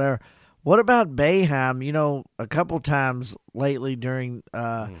forth, whatever. What about Boeheim? You know, a couple times lately during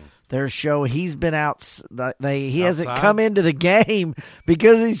their show, he's been out. He hasn't come into the game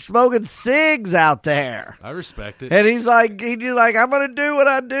because he's smoking cigs out there. I respect it. And he's like, I'm going to do what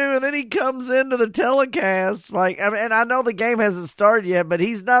I do. And then he comes into the telecast. And I know the game hasn't started yet, but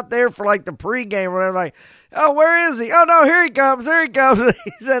he's not there for like the pregame or whatever. Like, oh, where is he? Oh, no, here he comes.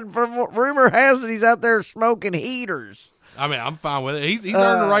 He said, from rumor has it, he's out there smoking heaters. I mean, I'm fine with it. He's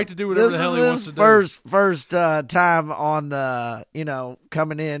earned the right to do whatever the hell he wants to do. First time on the,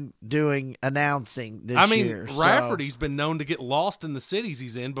 coming in doing announcing this year. Rafferty's been known to get lost in the cities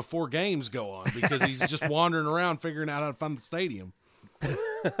he's in before games go on because he's just wandering around figuring out how to find the stadium.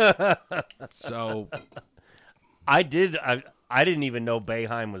 So, I didn't even know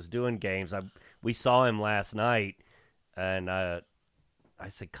Boeheim was doing games. We saw him last night, and I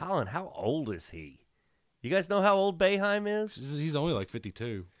said, Colin, how old is he? You guys know how old Boeheim is? He's only like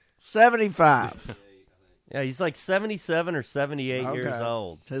 52. 75. Yeah, he's like 77 or 78 years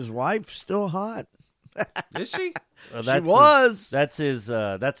old. His wife's still hot. Is she? Well, She was. That's his.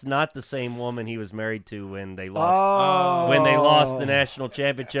 That's not the same woman he was married to when they lost. When they lost the national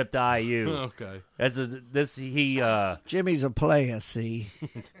championship to IU. Okay. Jimmy's a player. See.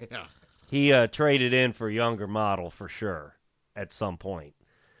 Yeah. He traded in for a younger model for sure at some point.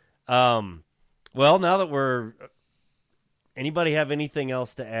 Well, now that anybody have anything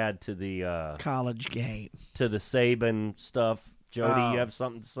else to add to the college game, to the Saban stuff? Jody, you have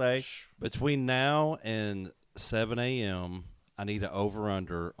something to say? Between now and 7 a.m., I need an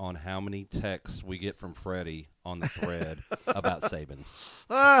over-under on how many texts we get from Freddie on the thread about Saban.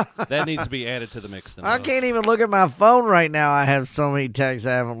 That needs to be added to the mix tonight. I can't even look at my phone right now. I have so many texts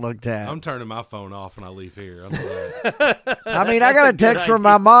I haven't looked at. I'm turning my phone off when I leave here. I mean, I got a text from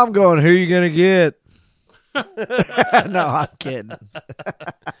my mom going, "Who you gonna get?" No, I'm kidding.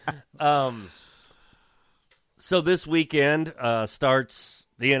 So this weekend starts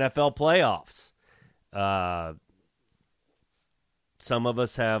the NFL playoffs. Some of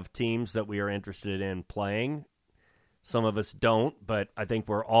us have teams that we are interested in playing. Some of us don't, but I think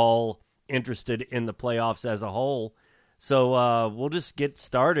we're all interested in the playoffs as a whole. So we'll just get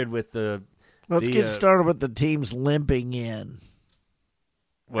started with Let's get started with the teams limping in.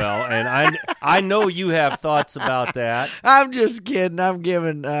 Well, and I know you have thoughts about that. I'm just kidding. I'm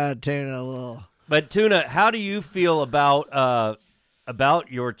giving Tuna a little. But Tuna, how do you feel about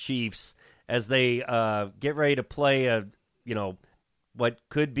your Chiefs as they get ready to play what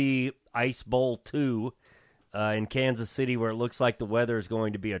could be Ice Bowl 2 in Kansas City, where it looks like the weather is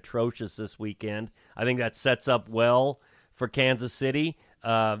going to be atrocious this weekend? I think that sets up well for Kansas City.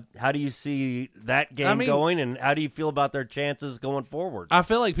 How do you see that game going, and how do you feel about their chances going forward? I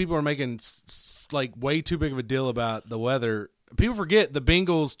feel like people are making like way too big of a deal about the weather. People forget the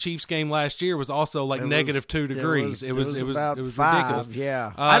Bengals Chiefs game last year was also like -2 degrees. It was ridiculous.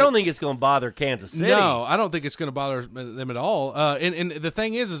 Yeah, I don't think it's going to bother Kansas City. No, I don't think it's going to bother them at all. And the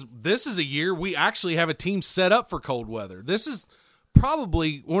thing is this is a year we actually have a team set up for cold weather. This is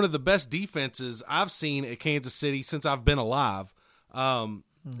probably one of the best defenses I've seen at Kansas City since I've been alive.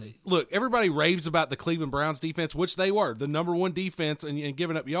 Look, everybody raves about the Cleveland Browns defense, which they were the number one defense and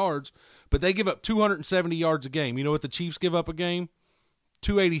giving up yards, but they give up 270 yards a game. You know what the Chiefs give up a game?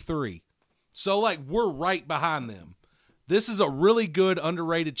 283. So, like, we're right behind them. This is a really good,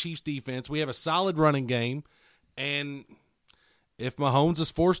 underrated Chiefs defense. We have a solid running game, and if Mahomes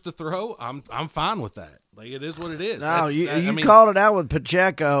is forced to throw, I'm fine with that. Like, it is what it is. No, you called it out with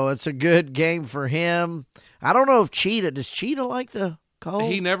Pacheco. It's a good game for him. I don't know if does Cheetah like the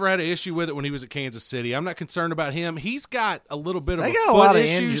cold? He never had an issue with it when he was at Kansas City. I'm not concerned about him. He's got a little bit of a foot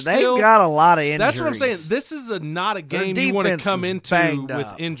issue still. They've got a lot of injuries. That's what I'm saying. This is not a game you want to come into with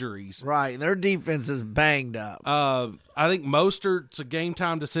injuries. Right. Their defense is banged up. I think Mostert's a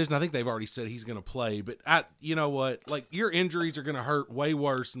game-time decision. I think they've already said he's going to play. But you know what? Like, your injuries are going to hurt way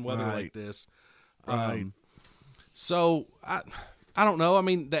worse in weather like this. Right. So, I don't know. I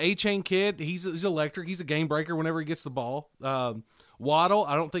mean, the A-Chain kid, he's electric. He's a game breaker whenever he gets the ball. Waddle,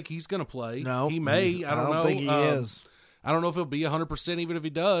 I don't think he's going to play. No, he may. I don't know. think he is. I don't know if he'll be 100% even if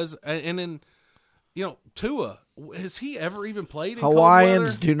he does. And then, Tua, has he ever even played in Hawaiians cold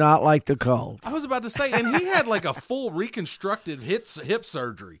weather? do not like the cold. I was about to say, and he had like a full reconstructed hip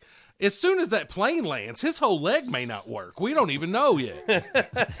surgery. As soon as that plane lands, his whole leg may not work. We don't even know yet.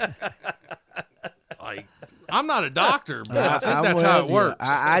 I'm not a doctor, but I think that's how it works.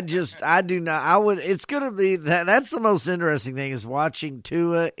 I do not. I would. It's going to be that. That's the most interesting thing is watching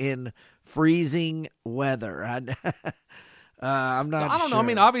Tua in freezing weather. I'm not. I don't know. I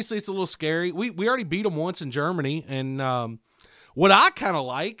mean, obviously, it's a little scary. We already beat them once in Germany, and what I kind of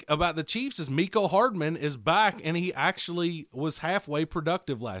like about the Chiefs is Mecole Hardman is back, and he actually was halfway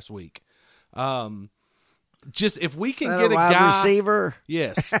productive last week. Just if we can get a guy receiver,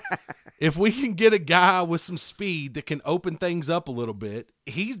 yes, if we can get a guy with some speed that can open things up a little bit,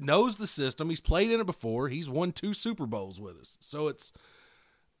 he knows the system. He's played in it before. He's won 2 Super Bowls with us, so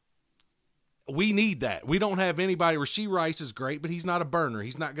we need that. We don't have anybody. Rashee Rice is great, but he's not a burner.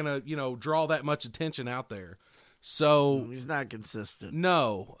 He's not going to draw that much attention out there. So he's not consistent.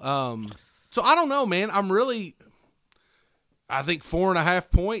 No. So I don't know, man. I think 4.5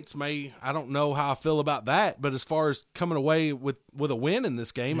 points I don't know how I feel about that, but as far as coming away with a win in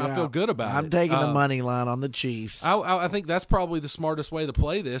this game, I feel good about it. I'm taking the money line on the Chiefs. I think that's probably the smartest way to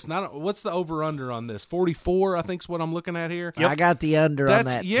play this. What's the over-under on this? 44, I think is what I'm looking at here. Yep. I got the under on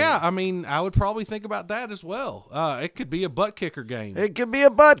that, yeah, too. I mean, I would probably think about that as well. It could be a butt kicker game. It could be a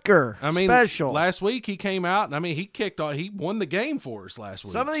butker special. Last week he came out, and he won the game for us last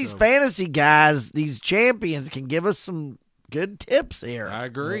week. Some of these fantasy guys, these champions, can give us some good tips here. I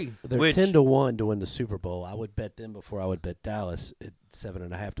agree. They're 10-1 to win the Super Bowl. I would bet them before I would bet Dallas at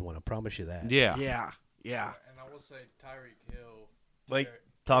 7.5 to win. I promise you that. Yeah. And I will say Tyreek Hill. Wait,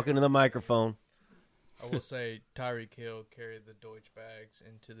 talking to the microphone. I will say Tyreek Hill carried the Deutsche Bags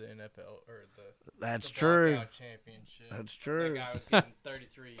into the NFL or the Blackout Championship. That's true. That guy was getting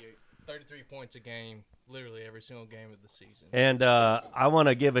 33 points a game, literally every single game of the season. And I want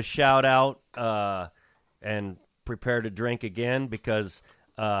to give a shout out and prepare to drink again because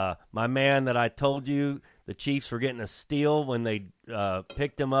my man that I told you the Chiefs were getting a steal when they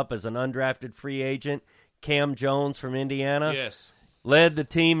picked him up as an undrafted free agent, Cam Jones from Indiana. Yes. Led the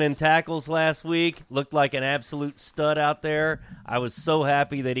team in tackles last week. Looked like an absolute stud out there. I was so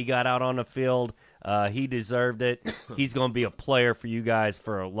happy that he got out on the field. He deserved it. He's going to be a player for you guys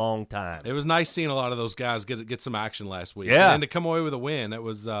for a long time. It was nice seeing a lot of those guys get some action last week. Yeah. And to come away with a win, that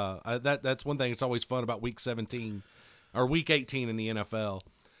was that's one thing that's always fun about Week 17 or Week 18 in the NFL.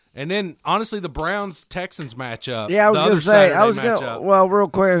 And then, honestly, the Browns-Texans matchup. Yeah, I was going to say, well, real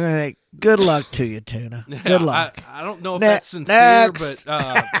quick, good luck to you, Tuna. Good luck. I don't know if that's sincere, but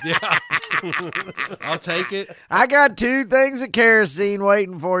yeah, I'll take it. I got 2 things of kerosene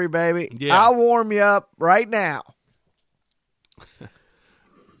waiting for you, baby. Yeah. I'll warm you up right now.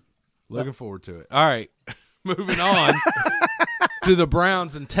 Looking forward to it. All right, moving on to the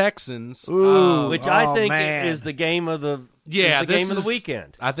Browns and Texans, which I think is the game of the game of the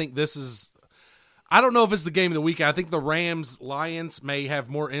weekend. I think this is. I don't know if it's the game of the weekend. I think the Rams-Lions may have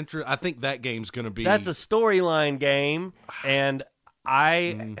more interest. I think that game's going to be. That's a storyline game, and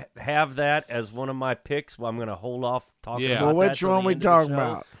I have that as one of my picks. Well, I'm going to hold off talking about well, that. which one we talking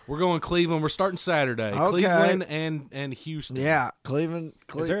about? We're going Cleveland. We're starting Saturday. Okay. Cleveland and Houston. Yeah, Cleveland.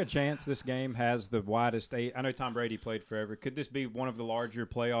 Is there a chance this game has the widest age? I know Tom Brady played forever. Could this be one of the larger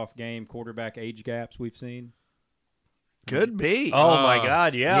playoff game quarterback age gaps we've seen? Could be. Oh, my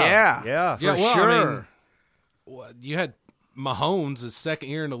God, yeah. Yeah, for sure. I mean, you had Mahomes his second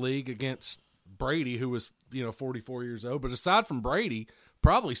year in the league against Brady, who was 44 years old. But aside from Brady,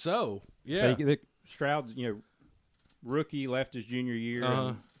 probably so. Yeah. So Stroud's rookie left his junior year.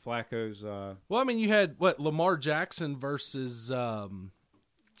 And Flacco's. Well, I mean, you had Lamar Jackson versus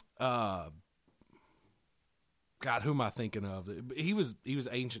God, who am I thinking of? He was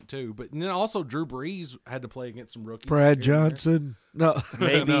ancient too, but then also Drew Brees had to play against some rookies. Brad Johnson, no,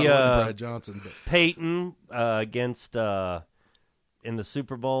 maybe Brad Johnson, but Peyton against in the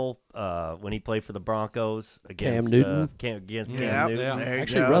Super Bowl when he played for the Broncos against Cam Newton. Cam Newton. Yeah.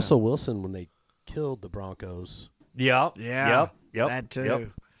 Actually, Russell Wilson when they killed the Broncos. Yep. that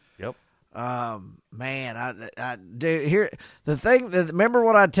too. Yep. Man, I dude, here the thing. Remember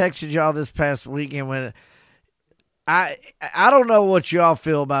what I texted y'all this past weekend when I don't know what y'all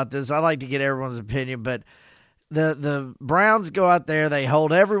feel about this. I like to get everyone's opinion, but the Browns go out there, they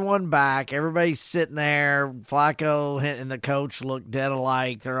hold everyone back. Everybody's sitting there. Flacco and the coach look dead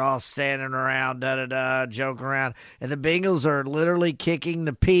alike. They're all standing around, joking around, and the Bengals are literally kicking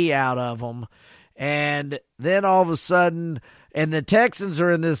the pee out of them. And then all of a sudden, and the Texans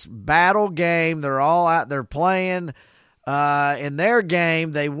are in this battle game. They're all out there playing. In their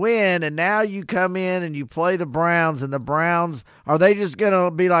game, they win, and now you come in and you play the Browns, and the Browns, are they just going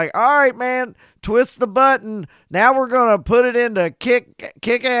to be like, all right, man, twist the button. Now we're going to put it into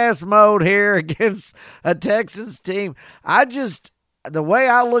kick-ass mode here against a Texans team. The way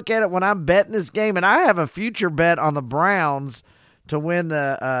I look at it when I'm betting this game, and I have a future bet on the Browns to win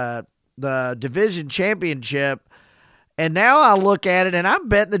the division championship, and now I look at it, and I'm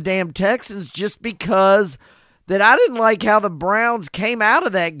betting the damn Texans just because that I didn't like how the Browns came out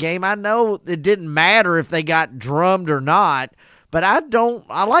of that game. I know it didn't matter if they got drummed or not, but I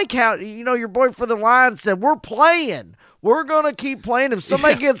like how, your boy for the Lions said, we're playing. We're going to keep playing. If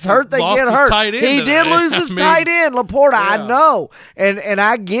somebody gets hurt, they get hurt. He did lose his tight end, Laporta. Yeah. I know. And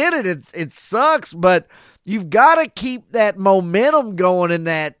I get it. It sucks, but you've got to keep that momentum going and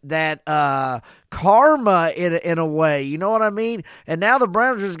that karma in a way. You know what I mean? And now the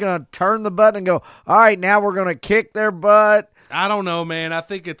Browns are just going to turn the button and go, all right, now we're going to kick their butt. I don't know, man. I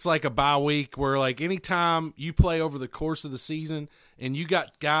think it's like a bye week where, like, anytime you play over the course of the season and you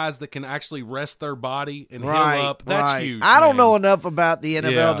got guys that can actually rest their body and heal up, that's huge. I don't know enough about the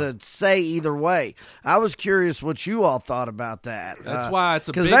NFL to say either way. I was curious what you all thought about that. That's why it's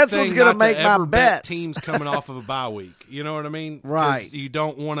a big that's thing what's gonna not make to my ever bet bets. teams coming off of a bye week. You know what I mean? Right. 'Cause you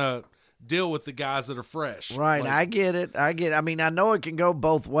don't want to deal with the guys that are fresh. Right. Like, I get it. I mean, I know it can go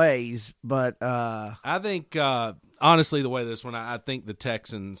both ways, but I think honestly, the way this one, I think the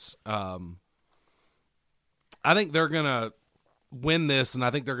Texans, I think they're gonna win this, and I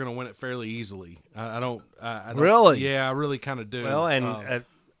think they're gonna win it fairly easily. I don't really. Yeah, I really kind of do. Well, and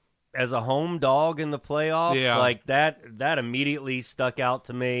as a home dog in the playoffs, like that immediately stuck out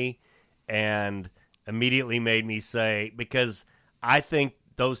to me, and immediately made me say, because I think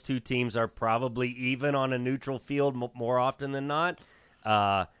those two teams are probably even on a neutral field more often than not,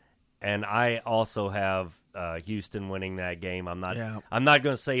 and I also have Houston winning that game. I'm not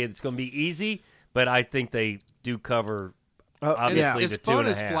going to say it's going to be easy, but I think they do cover. Obviously, as fun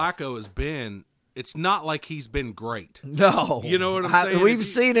as Flacco has been, it's not like he's been great. No, you know what I'm saying. We've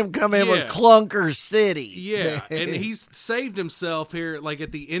seen him come in with Clunker City. Yeah, and he's saved himself here, like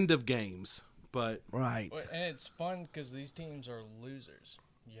at the end of games. But right, and it's fun because these teams are losers.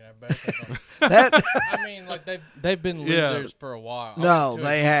 Both of them. I mean, like they've been losers for a while. No,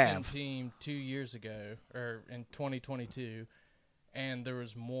 they have. Team 2 years ago, or in 2022, and there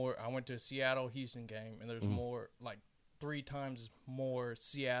was more. I went to a Seattle-Houston game, and there's more, like 3 times more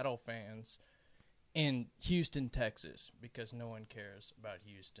Seattle fans in Houston, Texas, because no one cares about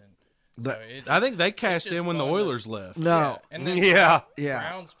Houston. So I think they cashed in when the Oilers left. No, yeah. And then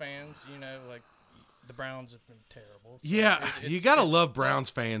Browns fans, like the Browns have been terrible. So you gotta love Browns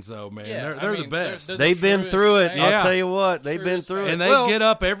fans though, man. Yeah, they're the best. They've been through it. Yeah. I'll tell you what, they've been through it. And they get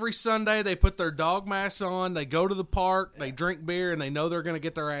up every Sunday. They put their dog masks on. They go to the park. They drink beer, and they know they're going to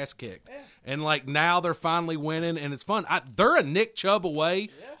get their ass kicked. Yeah. And like now they're finally winning, and it's fun. They're a Nick Chubb away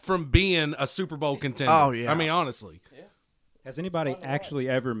from being a Super Bowl contender. Oh yeah, I mean honestly. Has anybody actually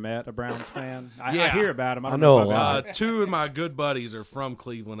ever met a Browns fan? I hear about them. I know know a lot. 2 of my good buddies are from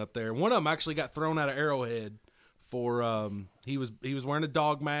Cleveland up there. One of them actually got thrown out of Arrowhead for he was wearing a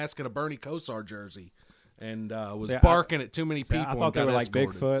dog mask and a Bernie Kosar jersey, and was barking at too many people. I thought they were like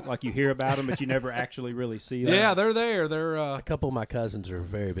escorted. Bigfoot, like you hear about them, but you never actually really see them. Yeah, they're there. They're a couple of my cousins are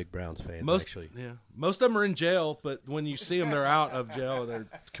very big Browns fans. Actually, most of them are in jail, but when you see them, they're out of jail. They're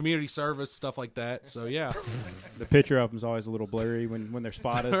community service, stuff like that. So yeah, the picture of them's always a little blurry when they're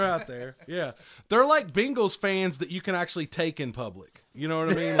spotted. They're out there. Yeah, they're like Bengals fans that you can actually take in public. You know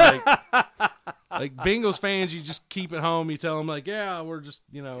what I mean? Like Bengals fans, you just keep it home. You tell them like, yeah, we're just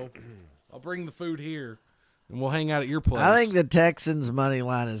I'll bring the food here. And we'll hang out at your place. I think the Texans money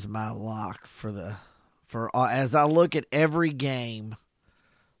line is my lock for as I look at every game,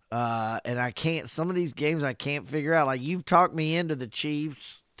 and I can't. Some of these games I can't figure out. Like you've talked me into the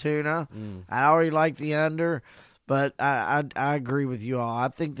Chiefs, Tuna. I already like the under, but I agree with you all. I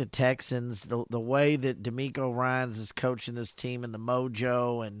think the Texans, the way that DeMeco Ryans is coaching this team and the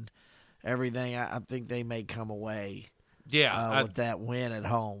mojo and everything, I think they may come away. Yeah, with that win at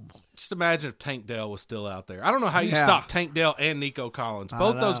home. Just imagine if Tank Dell was still out there. I don't know how you stop Tank Dell and Nico Collins.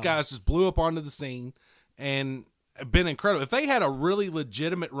 Both those guys just blew up onto the scene and have been incredible. If they had a really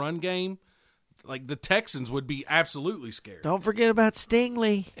legitimate run game, like the Texans would be absolutely scared. Don't forget about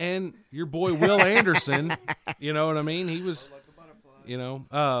Stingley. And your boy Will Anderson, you know what I mean? He was,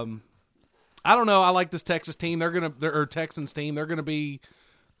 I don't know. I like this Texas team. Texans team. They're going to be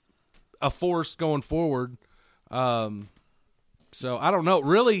a force going forward. So I don't know.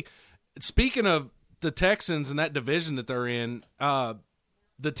 Really, speaking of the Texans and that division that they're in,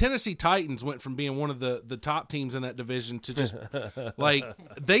 the Tennessee Titans went from being one of the top teams in that division to just like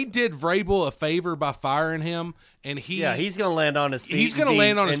they did Vrabel a favor by firing him, and he's going to land on his feet. He's going to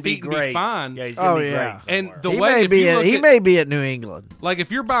land on his feet and be fine. Yeah, he's going to be great. And the he way may be at New England. Like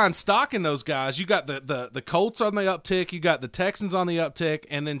if you're buying stock in those guys, you got the Colts on the uptick, you got the Texans on the uptick,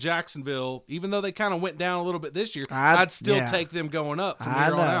 and then Jacksonville. Even though they kind of went down a little bit this year, I'd still take them going up from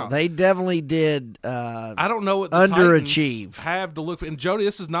here on out. They definitely did. I don't know what the underachieve. Titans have to look for. And Jody,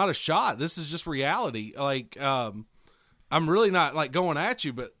 this is not a shot. This is just reality. Like I'm really not like going at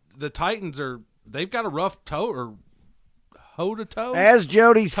you, but the Titans they've got a rough hoe to toe. As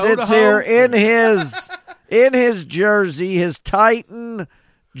Jody sits here in his jersey, his Titan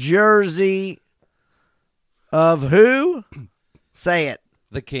jersey of who? Say it.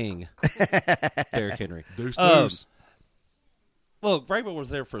 The King, Derrick Henry. Deuce. Look, Vrabel was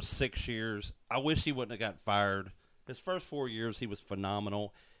there for 6 years. I wish he wouldn't have got fired. His first 4 years, he was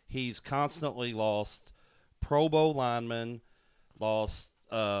phenomenal. He's constantly lost Pro Bowl linemen, lost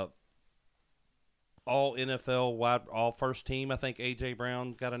all NFL, all first team. I think A.J.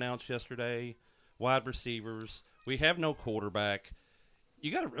 Brown got announced yesterday. Wide receivers. We have no quarterback.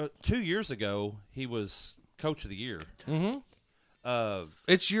 You got 2 years ago, he was Coach of the Year. Mm-hmm.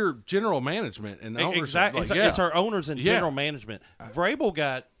 It's your general management and owners. Exactly. It's our owners and general management. Vrabel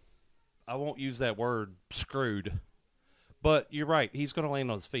got, I won't use that word, screwed. But you're right. He's going to land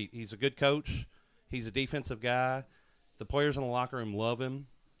on his feet. He's a good coach. He's a defensive guy. The players in the locker room love him.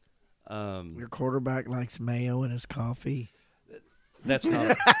 Your quarterback likes mayo in his coffee. That's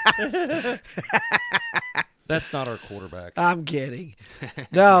not. That's not our quarterback. I'm kidding.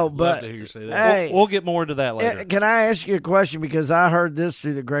 No, but love to hear you say that. Hey, we'll get more into that later. Can I ask you a question? Because I heard this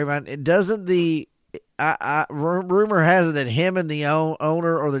through the grapevine. It doesn't rumor has it that him and the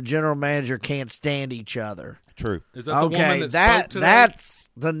owner or the general manager can't stand each other. True. Is that the woman that spoke today? That's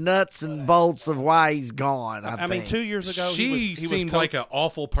the nuts and bolts of why he's gone. I mean, 2 years ago, he seemed like an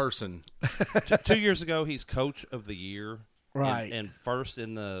awful person. 2 years ago, he's Coach of the Year, right? And first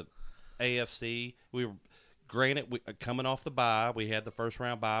in the AFC. We were granted coming off the bye. We had the first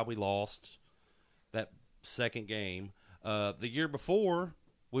round bye. We lost that second game. The year before,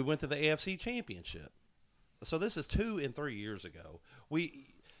 we went to the AFC Championship. So this is 2 and 3 years ago.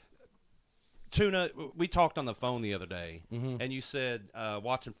 Tuna, we talked on the phone the other day, and you said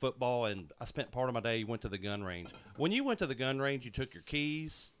watching football, and I spent part of my day, you went to the gun range. When you went to the gun range, you took your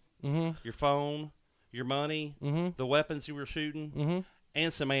keys, your phone, your money, the weapons you were shooting,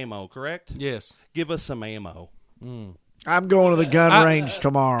 and some ammo, correct? Yes. Give us some ammo. I'm going to the gun range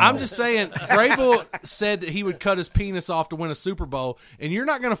tomorrow. I'm just saying, Vrabel said that he would cut his penis off to win a Super Bowl, and you're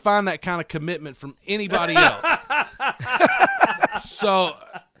not going to find that kind of commitment from anybody else. So...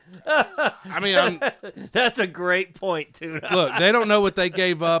 I mean, that's a great point, too. Look, they don't know what they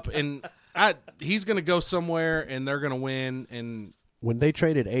gave up, and he's going to go somewhere, and they're going to win. And when they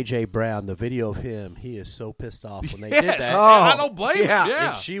traded A.J. Brown, the video of him, he is so pissed off when they did that. I don't blame him. Yeah.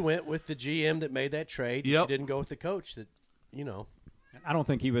 And she went with the GM that made that trade. She didn't go with the coach that, I don't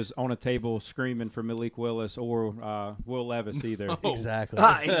think he was on a table screaming for Malik Willis or Will Levis either. Exactly.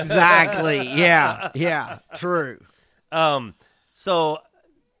 Exactly. Yeah. True. So...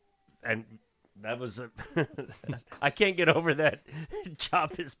 And that was I can't get over that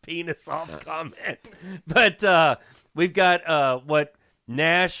chop his penis off comment. But we've got what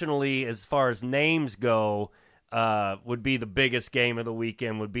nationally, as far as names go, would be the biggest game of the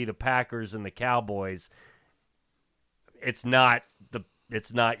weekend would be the Packers and the Cowboys. It's not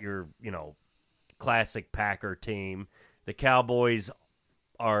your, classic Packer team. The Cowboys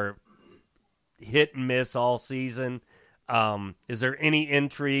are hit and miss all season. Is there any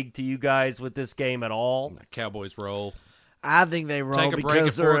intrigue to you guys with this game at all? The Cowboys roll. I think they roll Take a break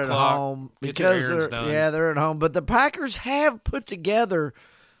because at they're 4 at o'clock. home. Get your errands done. They're at home. But the Packers have put together,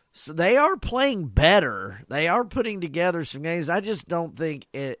 so they are playing better. They are putting together some games. I just don't think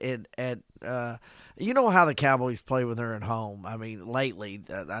you know how the Cowboys play when they're at home. I mean, lately,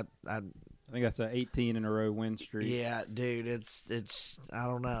 I think that's an 18 in a row win streak. Yeah, dude, it's I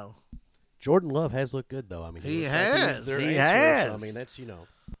don't know. Jordan Love has looked good, though. I mean, he looks has. Like He has. I mean, that's,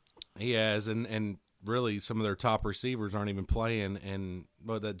 He has, and really some of their top receivers aren't even playing. And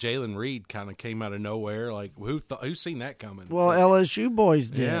that Jalen Reed kind of came out of nowhere. Like, who's seen that coming? Well, LSU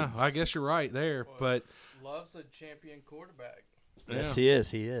boys did. Yeah, I guess you're right there. But Love's a champion quarterback. Yes, he is.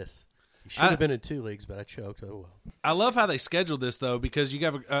 He should have been in 2 leagues, but I choked. Oh, well. I love how they scheduled this, though, because you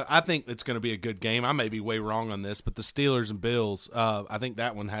have I think it's going to be a good game. I may be way wrong on this, but the Steelers and Bills, I think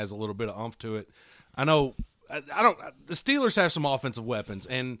that one has a little bit of oomph to it. I know I don't. The Steelers have some offensive weapons,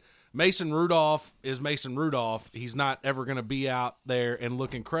 and Mason Rudolph is Mason Rudolph. He's not ever going to be out there and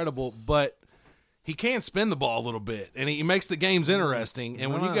look incredible, but he can spin the ball a little bit, and he makes the games interesting.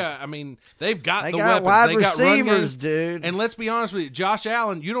 And when you got, I mean, they've got They the got weapons. wide They got run receivers, games. dude. And let's be honest with you, Josh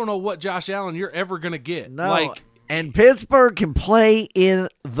Allen, you don't know what Josh Allen you're ever going to get. No. Like, And Pittsburgh can play in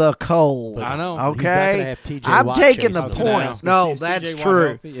the cold. I know. Okay, He's not gonna have TJ I'm Watt taking the chasing him point. down. No, Is that's TJ Watt true.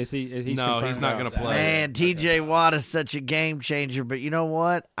 healthy? Is he No, he's confirmed not out? gonna play. Man, T.J. Watt is such a game changer. But you know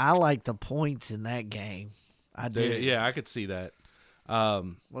what? I like the points in that game. I do. yeah, I could see that.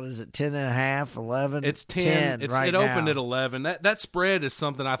 What is it? 10.5, 11? It's 10. right it opened now. at 11. That spread is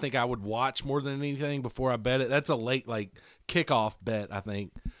something I think I would watch more than anything before I bet it. That's a late kickoff bet, I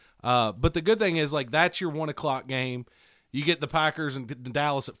think. But the good thing is that's your 1 o'clock game. You get the Packers and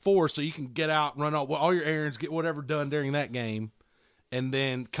Dallas at 4, so you can get out, run all your errands, get whatever done during that game, and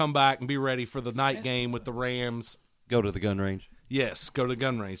then come back and be ready for the night game with the Rams. Go to the gun range. Yes, go to the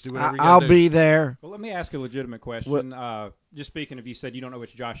gun range. Do whatever you gotta I'll do. be there. Well, let me ask a legitimate question. Just speaking of, you said you don't know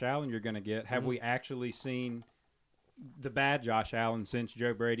which Josh Allen you're going to get. Have we actually seen the bad Josh Allen since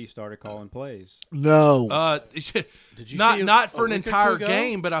Joe Brady started calling plays? No. Did you not see not a for an week or two entire ago?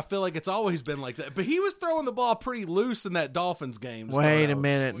 game, but I feel like it's always been like that. But he was throwing the ball pretty loose in that Dolphins game. to start Wait a out.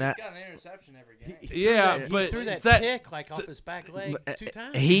 minute. Now, got an interception every game. Yeah, He but threw that, that pick off his back leg 2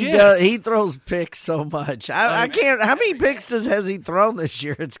 times. he Yes. does. He throws picks so much. I can't. How many picks has he thrown this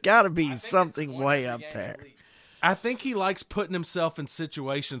year? It's got to be something way up there. I think he likes putting himself in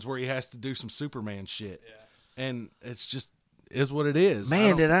situations where he has to do some Superman shit, and it's just is what it is.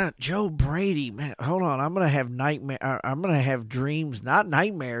 Man, Joe Brady? Man, hold on. I'm gonna have nightmare. I'm gonna have dreams, not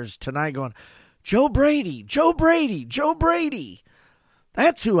nightmares tonight. Going, Joe Brady, Joe Brady, Joe Brady.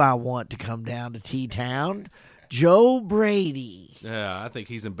 That's who I want to come down to T-Town. Joe Brady. Yeah, I think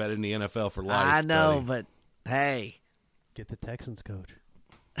he's embedded in the NFL for life. I know, buddy. but hey. Get the Texans coach.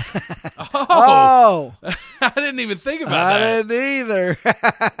 Oh, I didn't even think about I that. didn't either.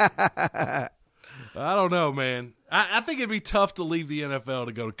 I don't know, man. I think it'd be tough to leave the NFL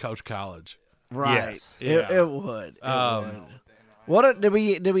to go to coach college. Right. Yes. Yeah. It would. It would. What did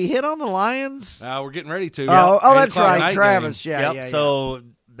we hit on the Lions? We're getting ready to. Oh, yeah. 8 that's o'clock right, night Travis. game. Yeah, Yep. yeah. So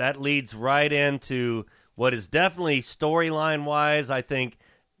that leads right into what is definitely storyline wise, I think,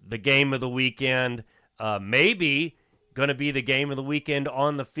 the game of the weekend. Maybe going to be the game of the weekend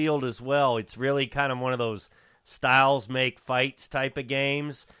on the field as well. It's really kind of one of those styles make fights type of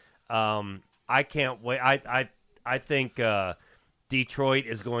games. I can't wait. I think Detroit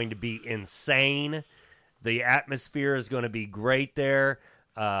is going to be insane. The atmosphere is going to be great there.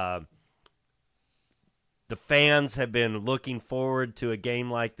 The fans have been looking forward to a game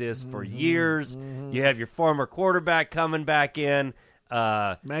like this for years. You have your former quarterback coming back in.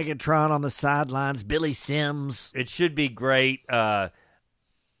 Megatron on the sidelines, Billy Sims. It should be great. I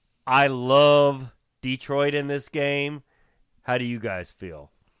love Detroit in this game. How do you guys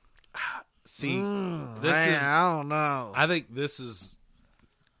feel? See, I don't know. I think this is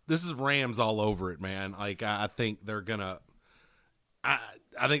Rams all over it, man. Like I think they're gonna, I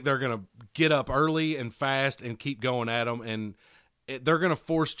think they're gonna get up early and fast and keep going at them, and they're gonna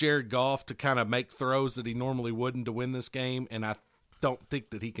force Jared Goff to kind of make throws that he normally wouldn't to win this game, and I don't think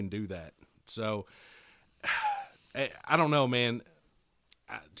that he can do that. So I don't know, man.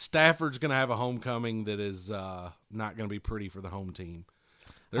 Stafford's gonna have a homecoming that is not gonna be pretty for the home team.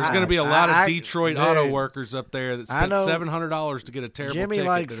 There's going to be a lot of Detroit auto workers up there that spent $700 to get a terrible Jimmy ticket.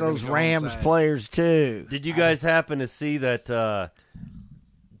 likes that are those gonna go Rams inside. players too. Did you guys happen to see that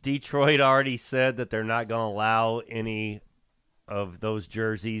Detroit already said that they're not going to allow any of those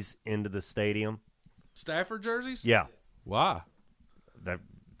jerseys into the stadium? Stafford jerseys? Yeah. Why?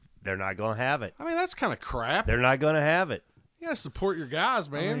 They're not going to have it. I mean, that's kind of crap. They're not going to have it. You got to support your guys,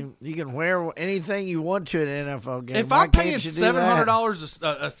 I man. mean, you can wear anything you want to at an NFL game. If Why I'm paying can't you do that?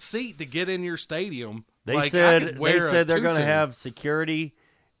 $700 a seat to get in your stadium, They like, I said could wear a they're going to tutu. have security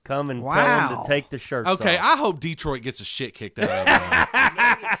come and tell Wow. them to take the shirts Okay, off. I hope Detroit gets a shit kicked out of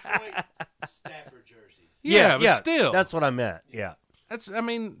them. Stafford jerseys. Yeah, but still. That's what I meant. Yeah.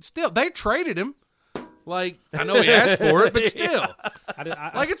 Still, they traded him. Like, I know he asked for it, but still.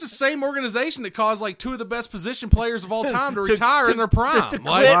 Like, it's the same organization that caused, like, 2 of the best position players of all time to retire in their prime. to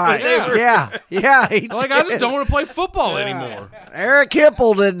Like, quit Right. yeah. Yeah. Like, I just don't want to play football anymore. Eric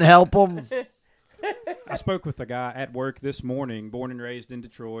Hipple didn't help him. I spoke with a guy at work this morning, born and raised in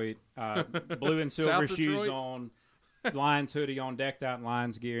Detroit, blue and silver South shoes Detroit? on. Lions hoodie on, decked out in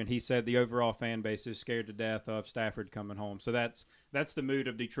Lions gear, and he said the overall fan base is scared to death of Stafford coming home. So that's the mood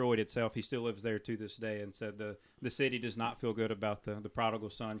of Detroit itself. He still lives there to this day, and said the city does not feel good about the prodigal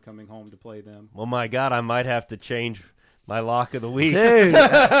son coming home to play them. Well, my God, I might have to change my lock of the week. Dude, hey,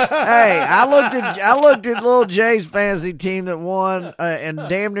 I looked at little Jay's fantasy team that won and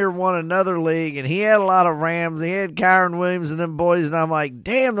damn near won another league, and he had a lot of Rams. He had Kyron Williams and them boys, and I'm like,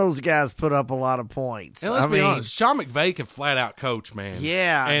 damn, those guys put up a lot of points. And let's be honest, Sean McVay can flat out coach, man.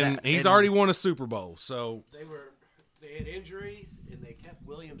 Yeah, and he's already won a Super Bowl. So They had injuries and they kept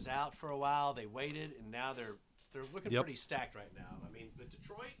Williams out for a while. They waited, and now they're looking pretty stacked right now. I mean, but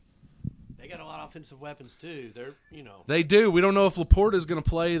Detroit, they got a lot of offensive weapons too. They do. We don't know if Laporta is going to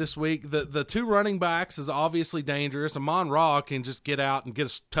play this week. The two running backs is obviously dangerous. Amon-Ra can just get out and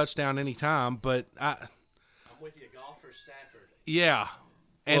get a touchdown anytime. But I'm with you, golfer Stafford. Yeah,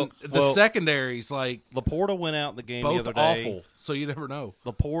 and the secondaries like Laporta went out in the game both the other day. awful. So you never know.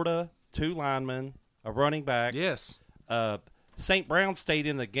 Laporta, 2 linemen, a running back. Yes. St. Brown stayed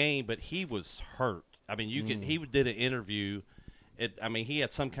in the game, but he was hurt. I mean, he did an interview. He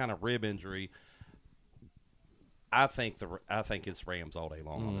had some kind of rib injury. I think it's Rams all day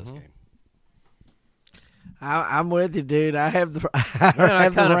long on this game. I'm with you, dude. I have the.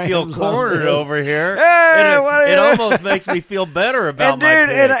 I kind of feel cornered over here. Hey, it almost makes me feel better about and my dude,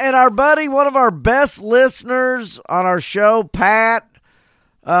 pick. and our buddy, one of our best listeners on our show, Pat.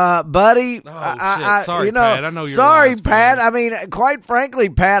 Buddy, shit. Sorry, Pat. I know you're sorry, Lions Pat. fan. I mean, quite frankly,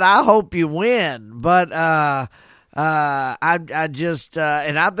 Pat, I hope you win, but I just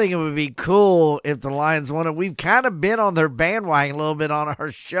and I think it would be cool if the Lions won it. We've kind of been on their bandwagon a little bit on our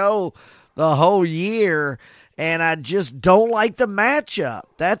show the whole year, and I just don't like the matchup.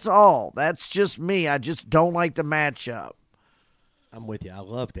 That's all. That's just me. I just don't like the matchup. I'm with you. I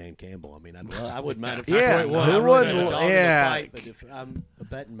love Dan Campbell. I mean, I wouldn't mind if Yeah, Detroit won. who I really wouldn't? got a dog in the Yeah. fight, but if I'm a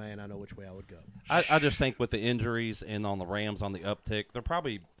betting man, I know which way I would go. I just think with the injuries and on the Rams on the uptick, they'll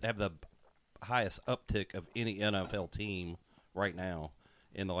probably have the highest uptick of any NFL team right now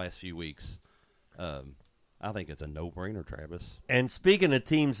in the last few weeks. I think it's a no-brainer, Travis. And speaking of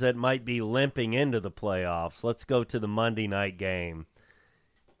teams that might be limping into the playoffs, let's go to the Monday night game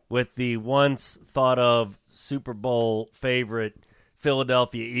with the once thought of Super Bowl favorite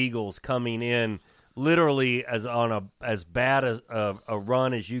Philadelphia Eagles coming in literally as bad a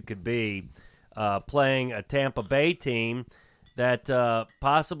run as you could be, playing a Tampa Bay team that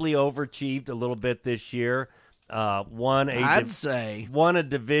possibly overachieved a little bit this year. Won a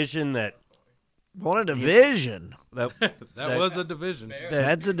division that. Won a division. That was a division.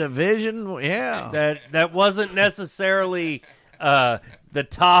 That's a division. Yeah. That wasn't necessarily the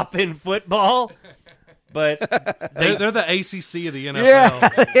top in football, but they're the ACC of the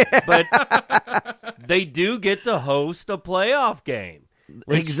NFL. Yeah. But they do get to host a playoff game.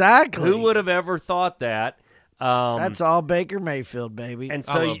 Exactly. Who would have ever thought that? That's all Baker Mayfield, baby. And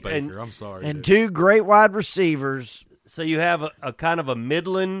so I love Baker. I'm sorry. And two great wide receivers. So you have a kind of a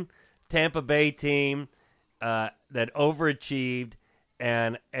Midland Tampa Bay team that overachieved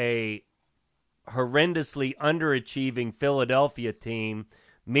and a horrendously underachieving Philadelphia team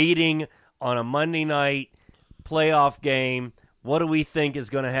meeting on a Monday night playoff game. What do we think is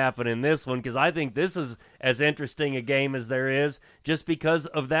going to happen in this one? Because I think this is as interesting a game as there is just because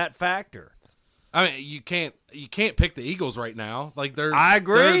of that factor. I mean, you can't pick the Eagles right now. Like I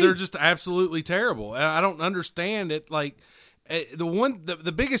agree. They're just absolutely terrible. And I don't understand it. Like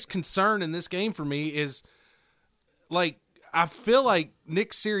the biggest concern in this game for me is like I feel like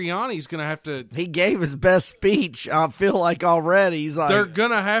Nick Sirianni's going to have to. He gave his best speech. I feel like already he's like they're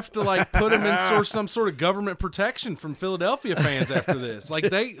going to have to like put him in some sort of government protection from Philadelphia fans after this. Like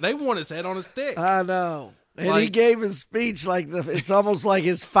they want his head on a stick. I know. And he gave his speech like it's almost like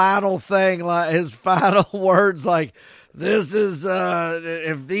his final thing, like his final words, like this is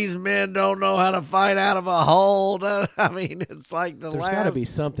if these men don't know how to fight out of a hold. I mean, it's like There's got to be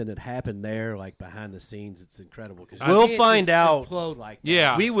something that happened there, like behind the scenes. It's incredible. We'll find out. Like that.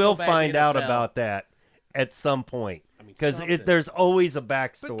 Yeah, we will find out about that at some point. Because there's always a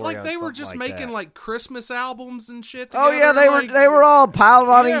backstory. But like they were just making that. like Christmas albums and shit. Oh together. yeah, they were all piled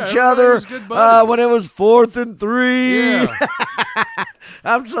on each other when it was 4th and 3. Yeah.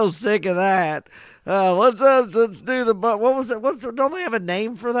 I'm so sick of that. Let's do the what was it? Don't they have a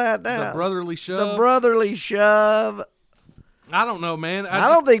name for that now? The brotherly shove. The brotherly shove. I don't know, man. I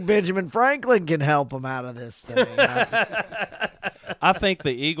don't think Benjamin Franklin can help him out of this thing. I think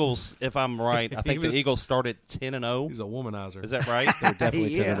the Eagles, if I'm right, I think the Eagles started 10-0. He's a womanizer. Is that right? They're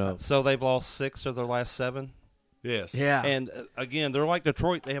definitely Yeah. 10-0. So they've lost 6 of their last 7. Yes. Yeah. And again, they're like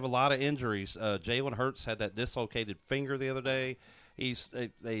Detroit. They have a lot of injuries. Jalen Hurts had that dislocated finger the other day. He's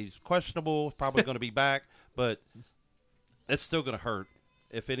questionable, probably going to be back, but it's still going to hurt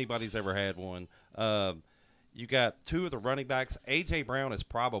if anybody's ever had one. You got 2 of the running backs. A.J. Brown is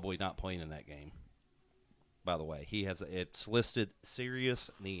probably not playing in that game, by the way. It's listed serious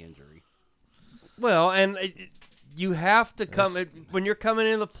knee injury. Well, and you have to come when you're coming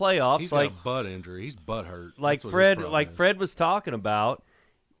in the playoffs. He's got a butt injury. He's butt hurt. Like Fred was talking about.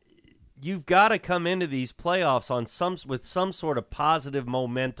 You've got to come into these playoffs with some sort of positive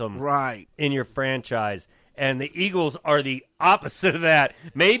momentum, right, in your franchise. And the Eagles are the opposite of that.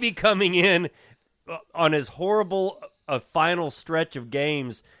 Maybe coming in on as horrible a final stretch of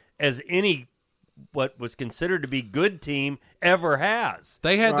games as any what was considered to be good team ever has.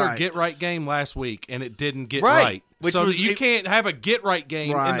 They had their get-right game last week, and it didn't get right. So you can't have a get-right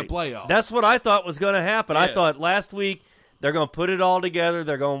game in the playoffs. That's what I thought was going to happen. Yes. I thought last week they're going to put it all together.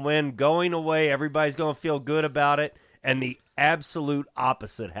 They're going to win going away. Everybody's going to feel good about it. And the absolute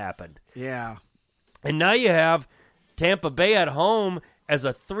opposite happened. Yeah. And now you have Tampa Bay at home as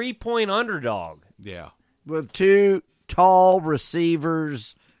a 3-point underdog. Yeah. With 2 tall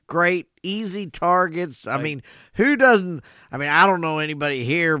receivers, great, easy targets. I mean, who doesn't? I mean, I don't know anybody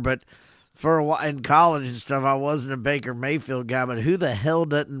here, but for a while in college and stuff, I wasn't a Baker Mayfield guy. But who the hell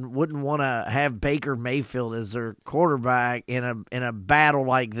wouldn't want to have Baker Mayfield as their quarterback in a battle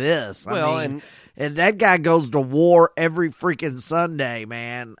like this? I mean, and that guy goes to war every freaking Sunday,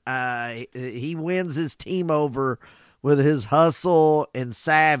 man. He wins his team over with his hustle and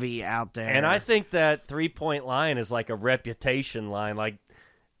savvy out there. And I think that 3-point line is like a reputation line. Like,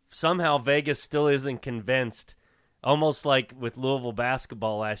 somehow Vegas still isn't convinced, almost like with Louisville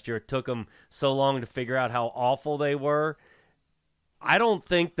basketball last year. It took them so long to figure out how awful they were. I don't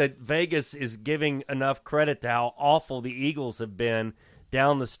think that Vegas is giving enough credit to how awful the Eagles have been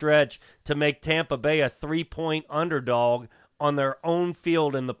down the stretch to make Tampa Bay a 3-point underdog on their own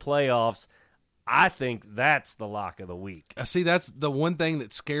field in the playoffs. I think that's the lock of the week. See, that's the one thing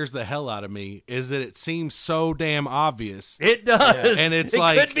that scares the hell out of me is that it seems so damn obvious. It does. And it's it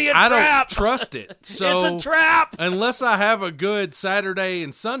like, could be a I trap. don't trust it. So it's a trap. Unless I have a good Saturday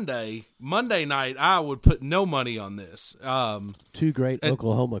and Sunday, Monday night, I would put no money on this. 2 great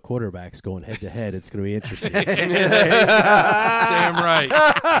Oklahoma quarterbacks going head-to-head. It's going to be interesting. Damn right.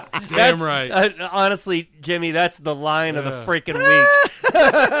 Damn right. Honestly, Jimmy, that's the line of the freaking week.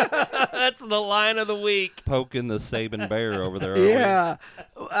 That's the line of the week. Poking the Saban bear over there. Yeah.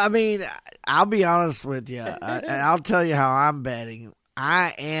 I mean, I'll be honest with you, and I'll tell you how I'm betting.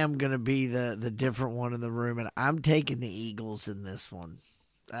 I am going to be the different one in the room, and I'm taking the Eagles in this one.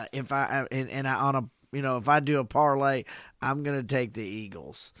 If I do a parlay, I'm going to take the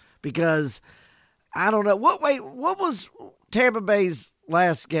Eagles because I don't know what was Tampa Bay's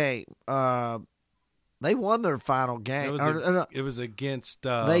last game? They won their final game. It was against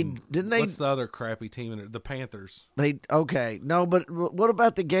what's the other crappy team in it? The Panthers. No, but what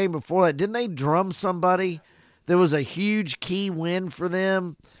about the game before that? Didn't they drum somebody? There was a huge key win for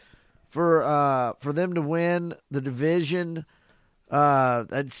them for them to win the division.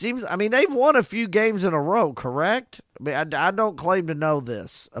 It seems. I mean, they've won a few games in a row. Correct? I mean, I don't claim to know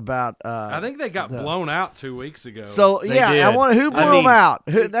this about. I think they got blown out 2 weeks ago. So They yeah, did. I want who blew them out.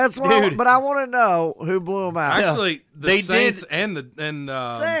 That's what. But I want to know who blew them out. Actually, the They Saints did. and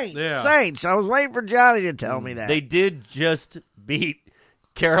Saints. yeah. Saints. I was waiting for Johnny to tell me that. They did just beat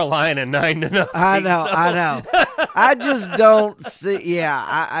Carolina 9-0. I know. so- I know. I just don't see.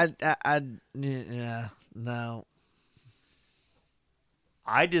 Yeah. No.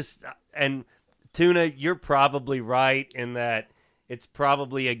 And Tuna, you're probably right in that it's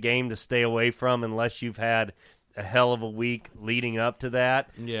probably a game to stay away from unless you've had a hell of a week leading up to that.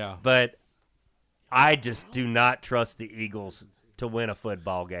 Yeah. But I just do not trust the Eagles to win a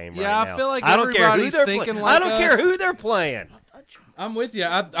football game right now. I feel like I don't care who everybody's they're thinking playing. like I don't care us. who they're playing. I'm with you.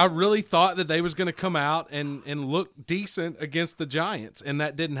 I really thought that they was going to come out and look decent against the Giants, and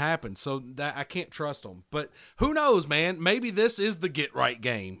that didn't happen. So that I can't trust them. But who knows, man? Maybe this is the get-right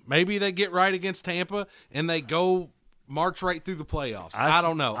game. Maybe they get right against Tampa, and they go march right through the playoffs. I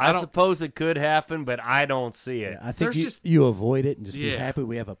don't know. I suppose it could happen, but I don't see it. I think There's you avoid it and just be Yeah. happy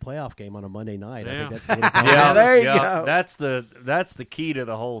we have a playoff game on a Monday night. Yeah. I think that's a little Yeah, there you go. That's the key to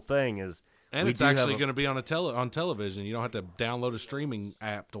the whole thing is. And we it's do have actually a- going to be on on television. You don't have to download a streaming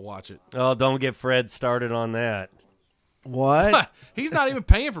app to watch it. Oh, don't get Fred started on that. What? He's not even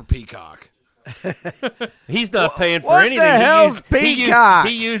paying for Peacock. He's not paying for what anything. the hell's Peacock?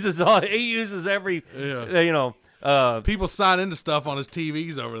 He uses every, Yeah. People sign into stuff on his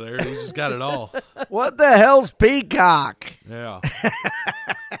TVs over there. He's just got it all. What the hell's Peacock? Yeah.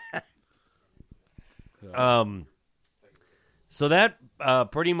 So that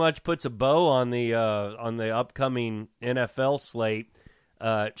pretty much puts a bow on the upcoming NFL slate.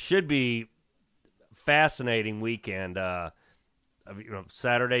 Should be fascinating weekend.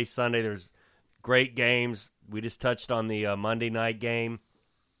 Saturday, Sunday, there's great games. We just touched on the Monday night game.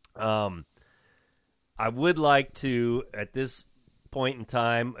 I would like to, at this point in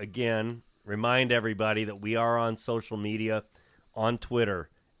time, again, remind everybody that we are on social media, on Twitter,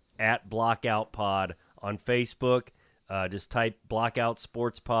 at Blockout Pod, on Facebook. Just type Blockout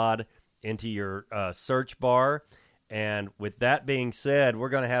Sports Pod into your search bar. And with that being said, we're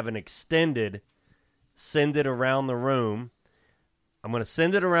going to have an extended Send It Around the Room. I'm going to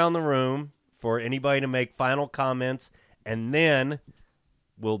send it around the room for anybody to make final comments, and then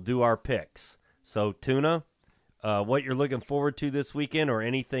we'll do our picks. So, Tuna, what you're looking forward to this weekend, or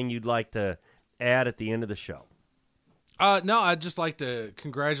anything you'd like to add at the end of the show? No, I'd just like to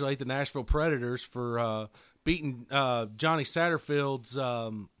congratulate the Nashville Predators for beating Johnny Satterfield's,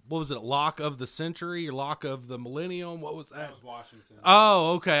 what was it, lock of the century or lock of the millennium? What was that? That was Washington.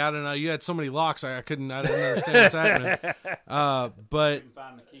 Oh, okay. I don't know. You had so many locks, I didn't understand what's happening. But Couldn't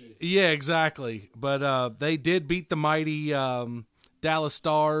find the key. yeah, exactly. But they did beat the mighty Dallas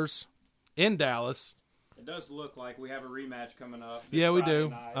Stars in Dallas. It does look like we have a rematch coming up. Yeah, we Friday do.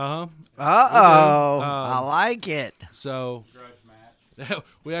 night. Uh-oh. I like it. So Grudge match.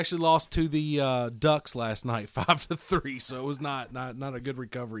 we actually lost to the Ducks last night, 5-3. So it was not a good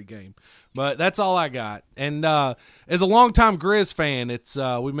recovery game. But that's all I got. And as a longtime Grizz fan, it's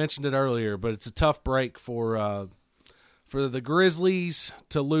we mentioned it earlier, but it's a tough break for the Grizzlies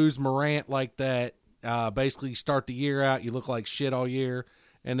to lose Morant like that. Basically, you start the year out, you look like shit all year,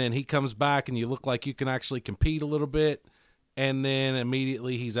 and then he comes back and you look like you can actually compete a little bit. And then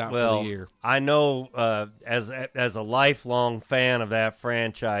immediately he's out for the year. I know as a lifelong fan of that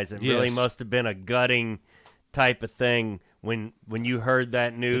franchise, it really Yes. must have been a gutting type of thing when you heard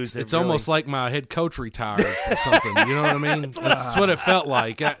that news. It's almost like my head coach retired or something. You know what I mean? That's what it felt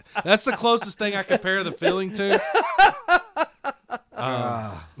like. That's the closest thing I compare the feeling to.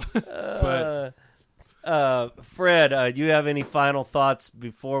 Fred, do you have any final thoughts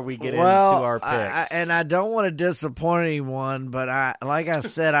before we get into Well, our picks? I don't want to disappoint anyone, but like I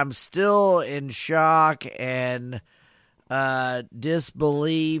said, I'm still in shock and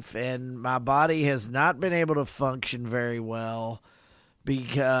disbelief, and my body has not been able to function very well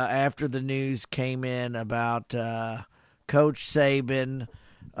because after the news came in about Coach Saban.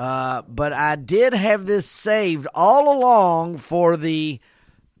 But I did have this saved all along for the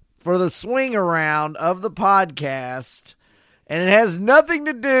swing around of the podcast, and it has nothing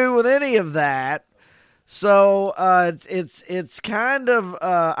to do with any of that. So it's kind of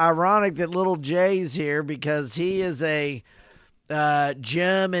ironic that little Jay's here because he is a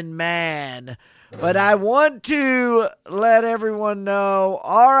German man. But I want to let everyone know,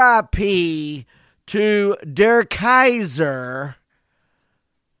 R.I.P. to Der Kaiser,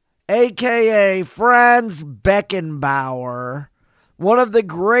 a.k.a. Franz Beckenbauer, one of the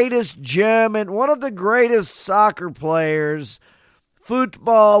greatest soccer players,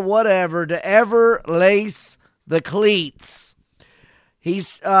 football, whatever, to ever lace the cleats. He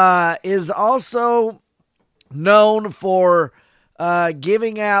is also known for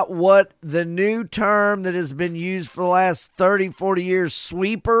giving out what the new term that has been used for the last 30, 40 years,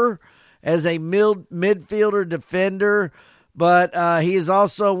 sweeper, as a midfielder defender. But he is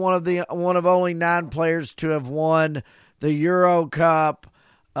also one of only 9 players to have won the Euro Cup,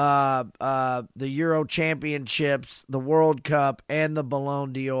 the Euro Championships, the World Cup, and the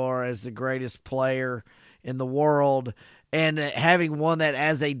Ballon d'Or as the greatest player in the world. And having won that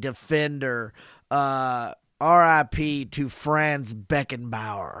as a defender, R.I.P. to Franz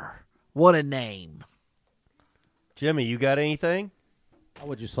Beckenbauer. What a name. Jimmy, you got anything? I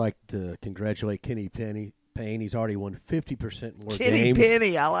would just like to congratulate Kenny Payne. He's already won 50% more Kenny games.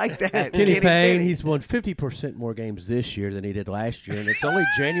 Penny, I like that. Kenny Payne, he's won 50% more games this year than he did last year, and it's only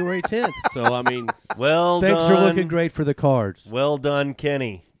January 10th. So, I mean, things are looking great for the Cards. Well done,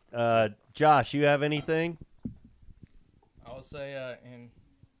 Kenny. Josh, you have anything? I will say in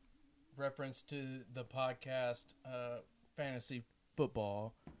reference to the podcast Fantasy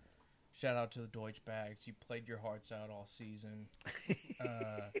Football, shout out to the Deutsch Bags. You played your hearts out all season.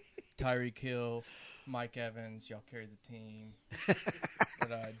 Tyreek Hill, Mike Evans, y'all carried the team.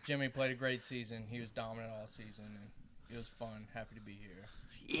 But Jimmy played a great season. He was dominant all season, and it was fun. Happy to be here.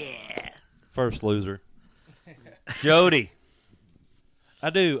 Yeah. First loser. Jody. I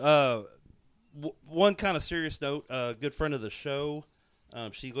do. one kind of serious note, a good friend of the show,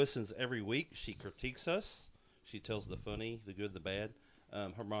 she listens every week. She critiques us. She tells the funny, the good, the bad.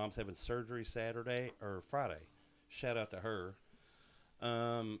 Her mom's having surgery Friday. Shout out to her.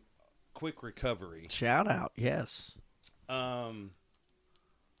 Quick recovery. Shout out, yes. And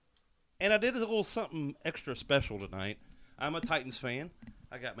I did a little something extra special tonight. I'm a Titans fan.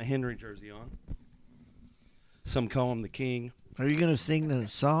 I got my Henry jersey on. Some call him the King. Are you going to sing the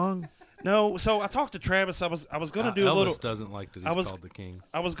song? No, so I talked to Travis. I was going to do a little. Elvis doesn't like that he's called the King.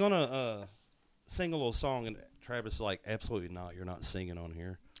 I was going to sing a little song, and Travis is like, absolutely not. You're not singing on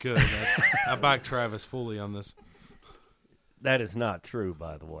here. Good. I back Travis fully on this. That is not true,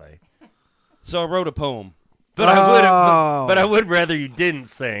 by the way. So I wrote a poem. But I would rather you didn't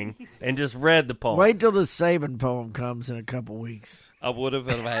sing and just read the poem. Wait till the Saban poem comes in a couple weeks. I would have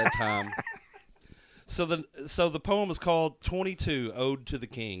if I had time. So the poem is called 22, Ode to the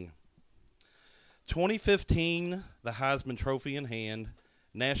King. 2015, the Heisman Trophy in hand,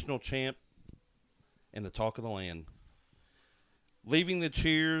 national champ, and the talk of the land. Leaving the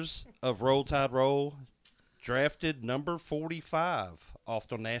cheers of Roll Tide Roll, drafted number 45, off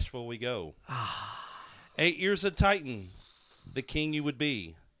to Nashville we go. 8 years a Titan, the king you would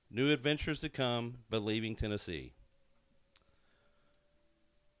be. New adventures to come, but leaving Tennessee.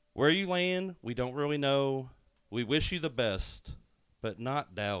 Where you land, we don't really know. We wish you the best, but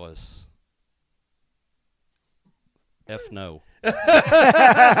not Dallas. F no.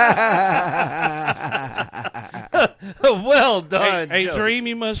 Well done. A dream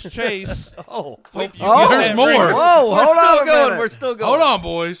you must chase. There's more. Whoa, hold on a minute. We're still going. Hold on,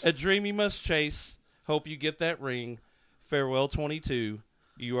 boys. A dream you must chase. Hope you get that ring. Farewell, 22.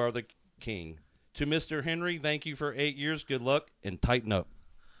 You are the king. To Mr. Henry, thank you for 8 years. Good luck and tighten up.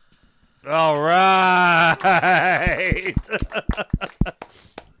 All right.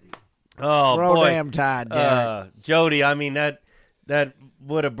 Oh, Roll boy. damn tide, Derek. Jody, I mean, that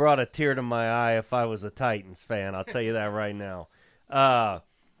would have brought a tear to my eye if I was a Titans fan. I'll tell you that right now.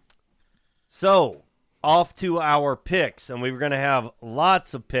 So, off to our picks, and we were going to have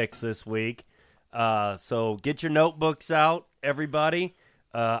lots of picks this week. So get your notebooks out, everybody.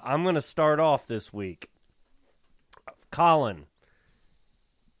 I'm going to start off this week. Colin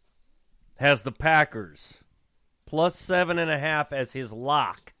has the Packers plus 7.5 as his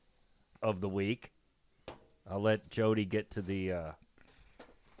lock of the week. I'll let Jody get to the.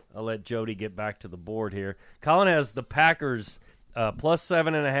 I'll let Jody get back to the board here. Colin has the Packers plus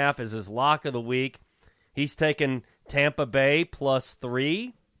 7.5 as his lock of the week. He's taken Tampa Bay plus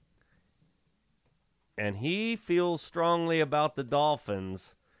 3. And he feels strongly about the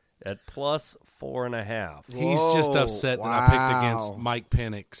Dolphins at plus 4.5. He's just upset that I picked against Mike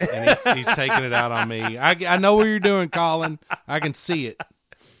Penix, and he's taking it out on me. I know what you're doing, Colin. I can see it.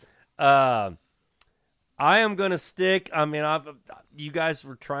 I am going to stick. I mean, you guys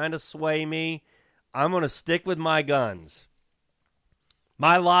were trying to sway me. I'm going to stick with my guns.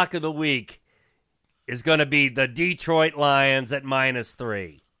 My lock of the week is going to be the Detroit Lions at minus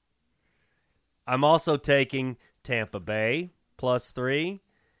 3. I'm also taking Tampa Bay plus 3.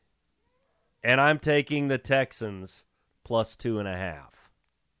 And I'm taking the Texans plus 2.5.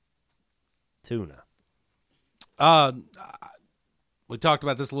 Tuna. We talked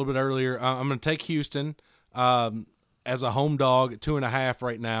about this a little bit earlier. I'm going to take Houston as a home dog at 2.5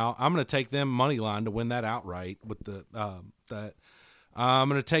 right now. I'm going to take them money line to win that outright with the that. I'm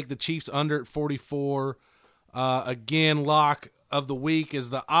going to take the Chiefs under at 44. Again, lock of the week is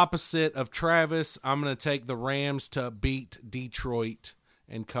the opposite of Travis. I'm going to take the Rams to beat Detroit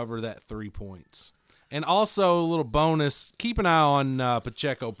and cover that 3 points. And also a little bonus, keep an eye on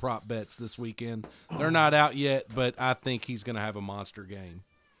Pacheco prop bets this weekend. They're not out yet, but I think he's going to have a monster game.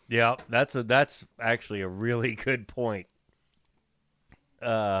 Yeah, that's actually a really good point.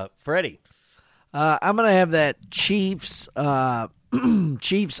 Freddie. I'm going to have that Chiefs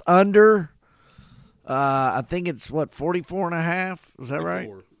Chiefs under. I think it's, 44.5? Is that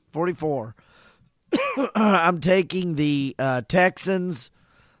 44. Right? 44. I'm taking the Texans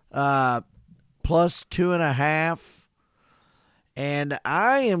plus 2.5. And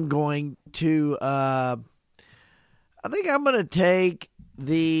I am going to I think I'm going to take I'm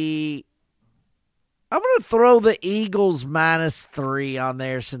going to throw the Eagles minus 3 on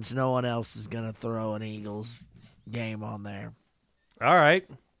there since no one else is going to throw an Eagles game on there. All right.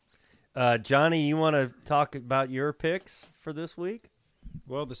 Johnny, you want to talk about your picks for this week?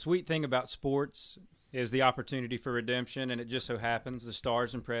 Well, the sweet thing about sports is the opportunity for redemption, and it just so happens the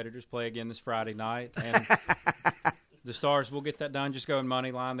Stars and Predators play again this Friday night, and the Stars will get that done. Just going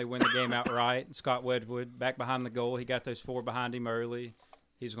money line. They win the game outright. Scott Wedgwood back behind the goal. He got those 4 behind him early.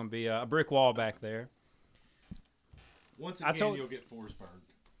 He's going to be a brick wall back there. Once again, you'll get Forsberg.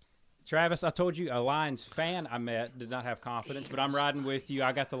 Travis, I told you a Lions fan I met did not have confidence, but I'm riding with you.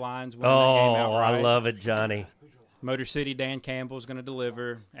 I got the Lions winning that game outright. I love it, Johnny. Motor City Dan Campbell is going to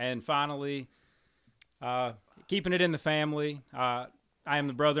deliver. And finally, keeping it in the family, I am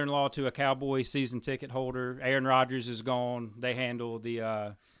the brother-in-law to a Cowboy season ticket holder. Aaron Rodgers is gone. They handle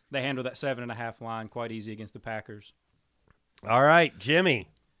that 7.5 line quite easy against the Packers. All right, Jimmy.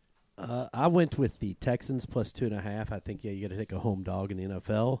 I went with the Texans plus 2.5. I think, you got to take a home dog in the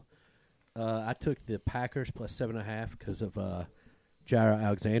NFL. I took the Packers plus 7.5 because of Jair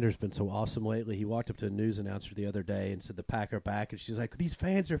Alexander's been so awesome lately. He walked up to a news announcer the other day and said the Packer back, and she's like, "These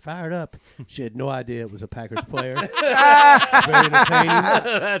fans are fired up." She had no idea it was a Packers player. Very entertaining.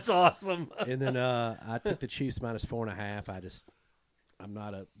 That's awesome. And then I took the Chiefs minus 4.5. I'm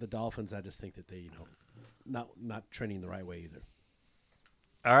not the Dolphins. I just think that they, not trending the right way either.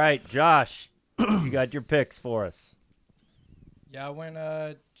 All right, Josh, you got your picks for us. Yeah, I went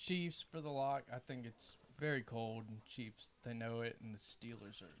Chiefs for the lock. I think it's very cold, and Chiefs, they know it, and the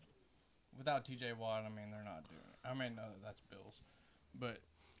Steelers are – without T.J. Watt, they're not doing it. No, that's Bills. But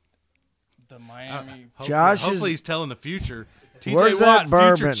the Miami – hopefully he's telling the future. Where's T.J. Watt, that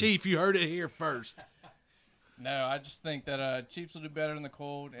future bourbon? Chief, you heard it here first. No, I just think that Chiefs will do better in the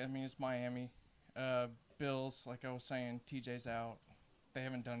cold. It's Miami. Bills, like I was saying, TJ's out. They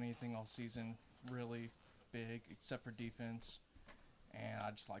haven't done anything all season really big except for defense. And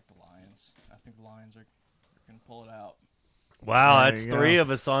I just like the Lions. I think the Lions are going to pull it out. Wow, There that's you three go. of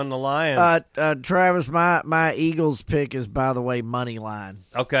us on the Lions. Travis, my Eagles pick is, by the way, money line.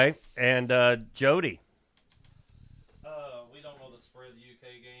 Okay, and Jody. We don't know the spread of the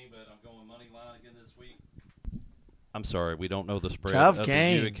UK game, but I'm going money line again this week. I'm sorry, we don't know the spread of the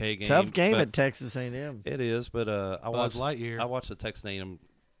UK game. Tough game but at Texas A&M. It is, but I Buzz watched Lightyear. I watched the Texas A&M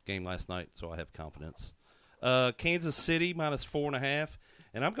game last night, so I have confidence. Kansas City minus 4.5,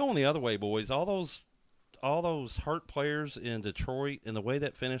 and I'm going the other way, boys. All those hurt players in Detroit and the way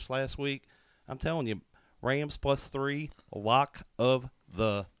that finished last week, I'm telling you, Rams plus 3, lock of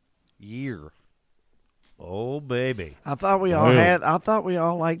the year. Oh, baby. I thought we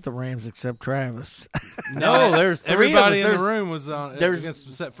all liked the Rams except Travis. No, there's three Everybody of us. in the room was on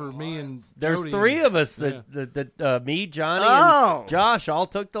except for me and There's Jody three and- of us that me, Johnny, and Josh all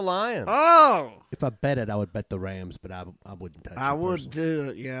took the Lions. Oh, If I bet it, I would bet the Rams, but I wouldn't touch it. I would personally. do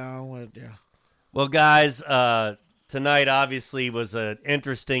it. Yeah, I would. Yeah. Well, guys, tonight obviously was an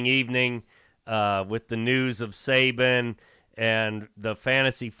interesting evening with the news of Saban and the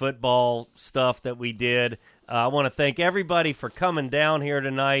fantasy football stuff that we did. I want to thank everybody for coming down here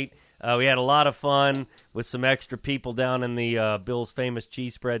tonight. We had a lot of fun with some extra people down in the Bill's Famous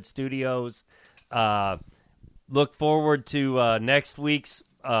Cheese Spread studios. Look forward to next week's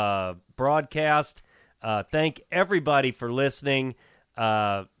broadcast. Thank everybody for listening.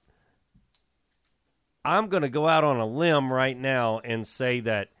 I'm going to go out on a limb right now and say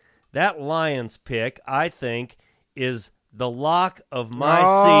that Lions pick, I think, is the lock of my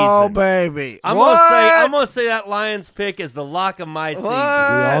Oh, season. baby. I'm What? gonna say that Lions pick is the lock of my season. We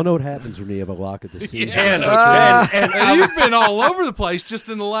all know what happens when you have a lock of the season. And And you've been all over the place just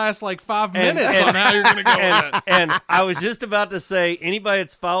in the last 5 minutes on how you're going to go with it. and I was just about to say, anybody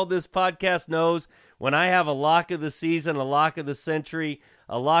that's followed this podcast knows when I have a lock of the season, a lock of the century,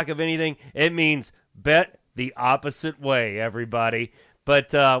 a lock of anything, it means bet the opposite way, everybody.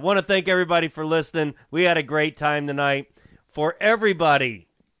 But I want to thank everybody for listening. We had a great time tonight. For everybody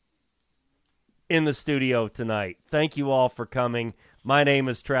in the studio tonight, thank you all for coming. My name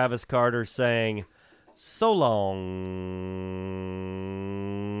is Travis Carter saying so long,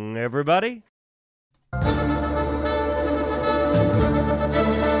 everybody.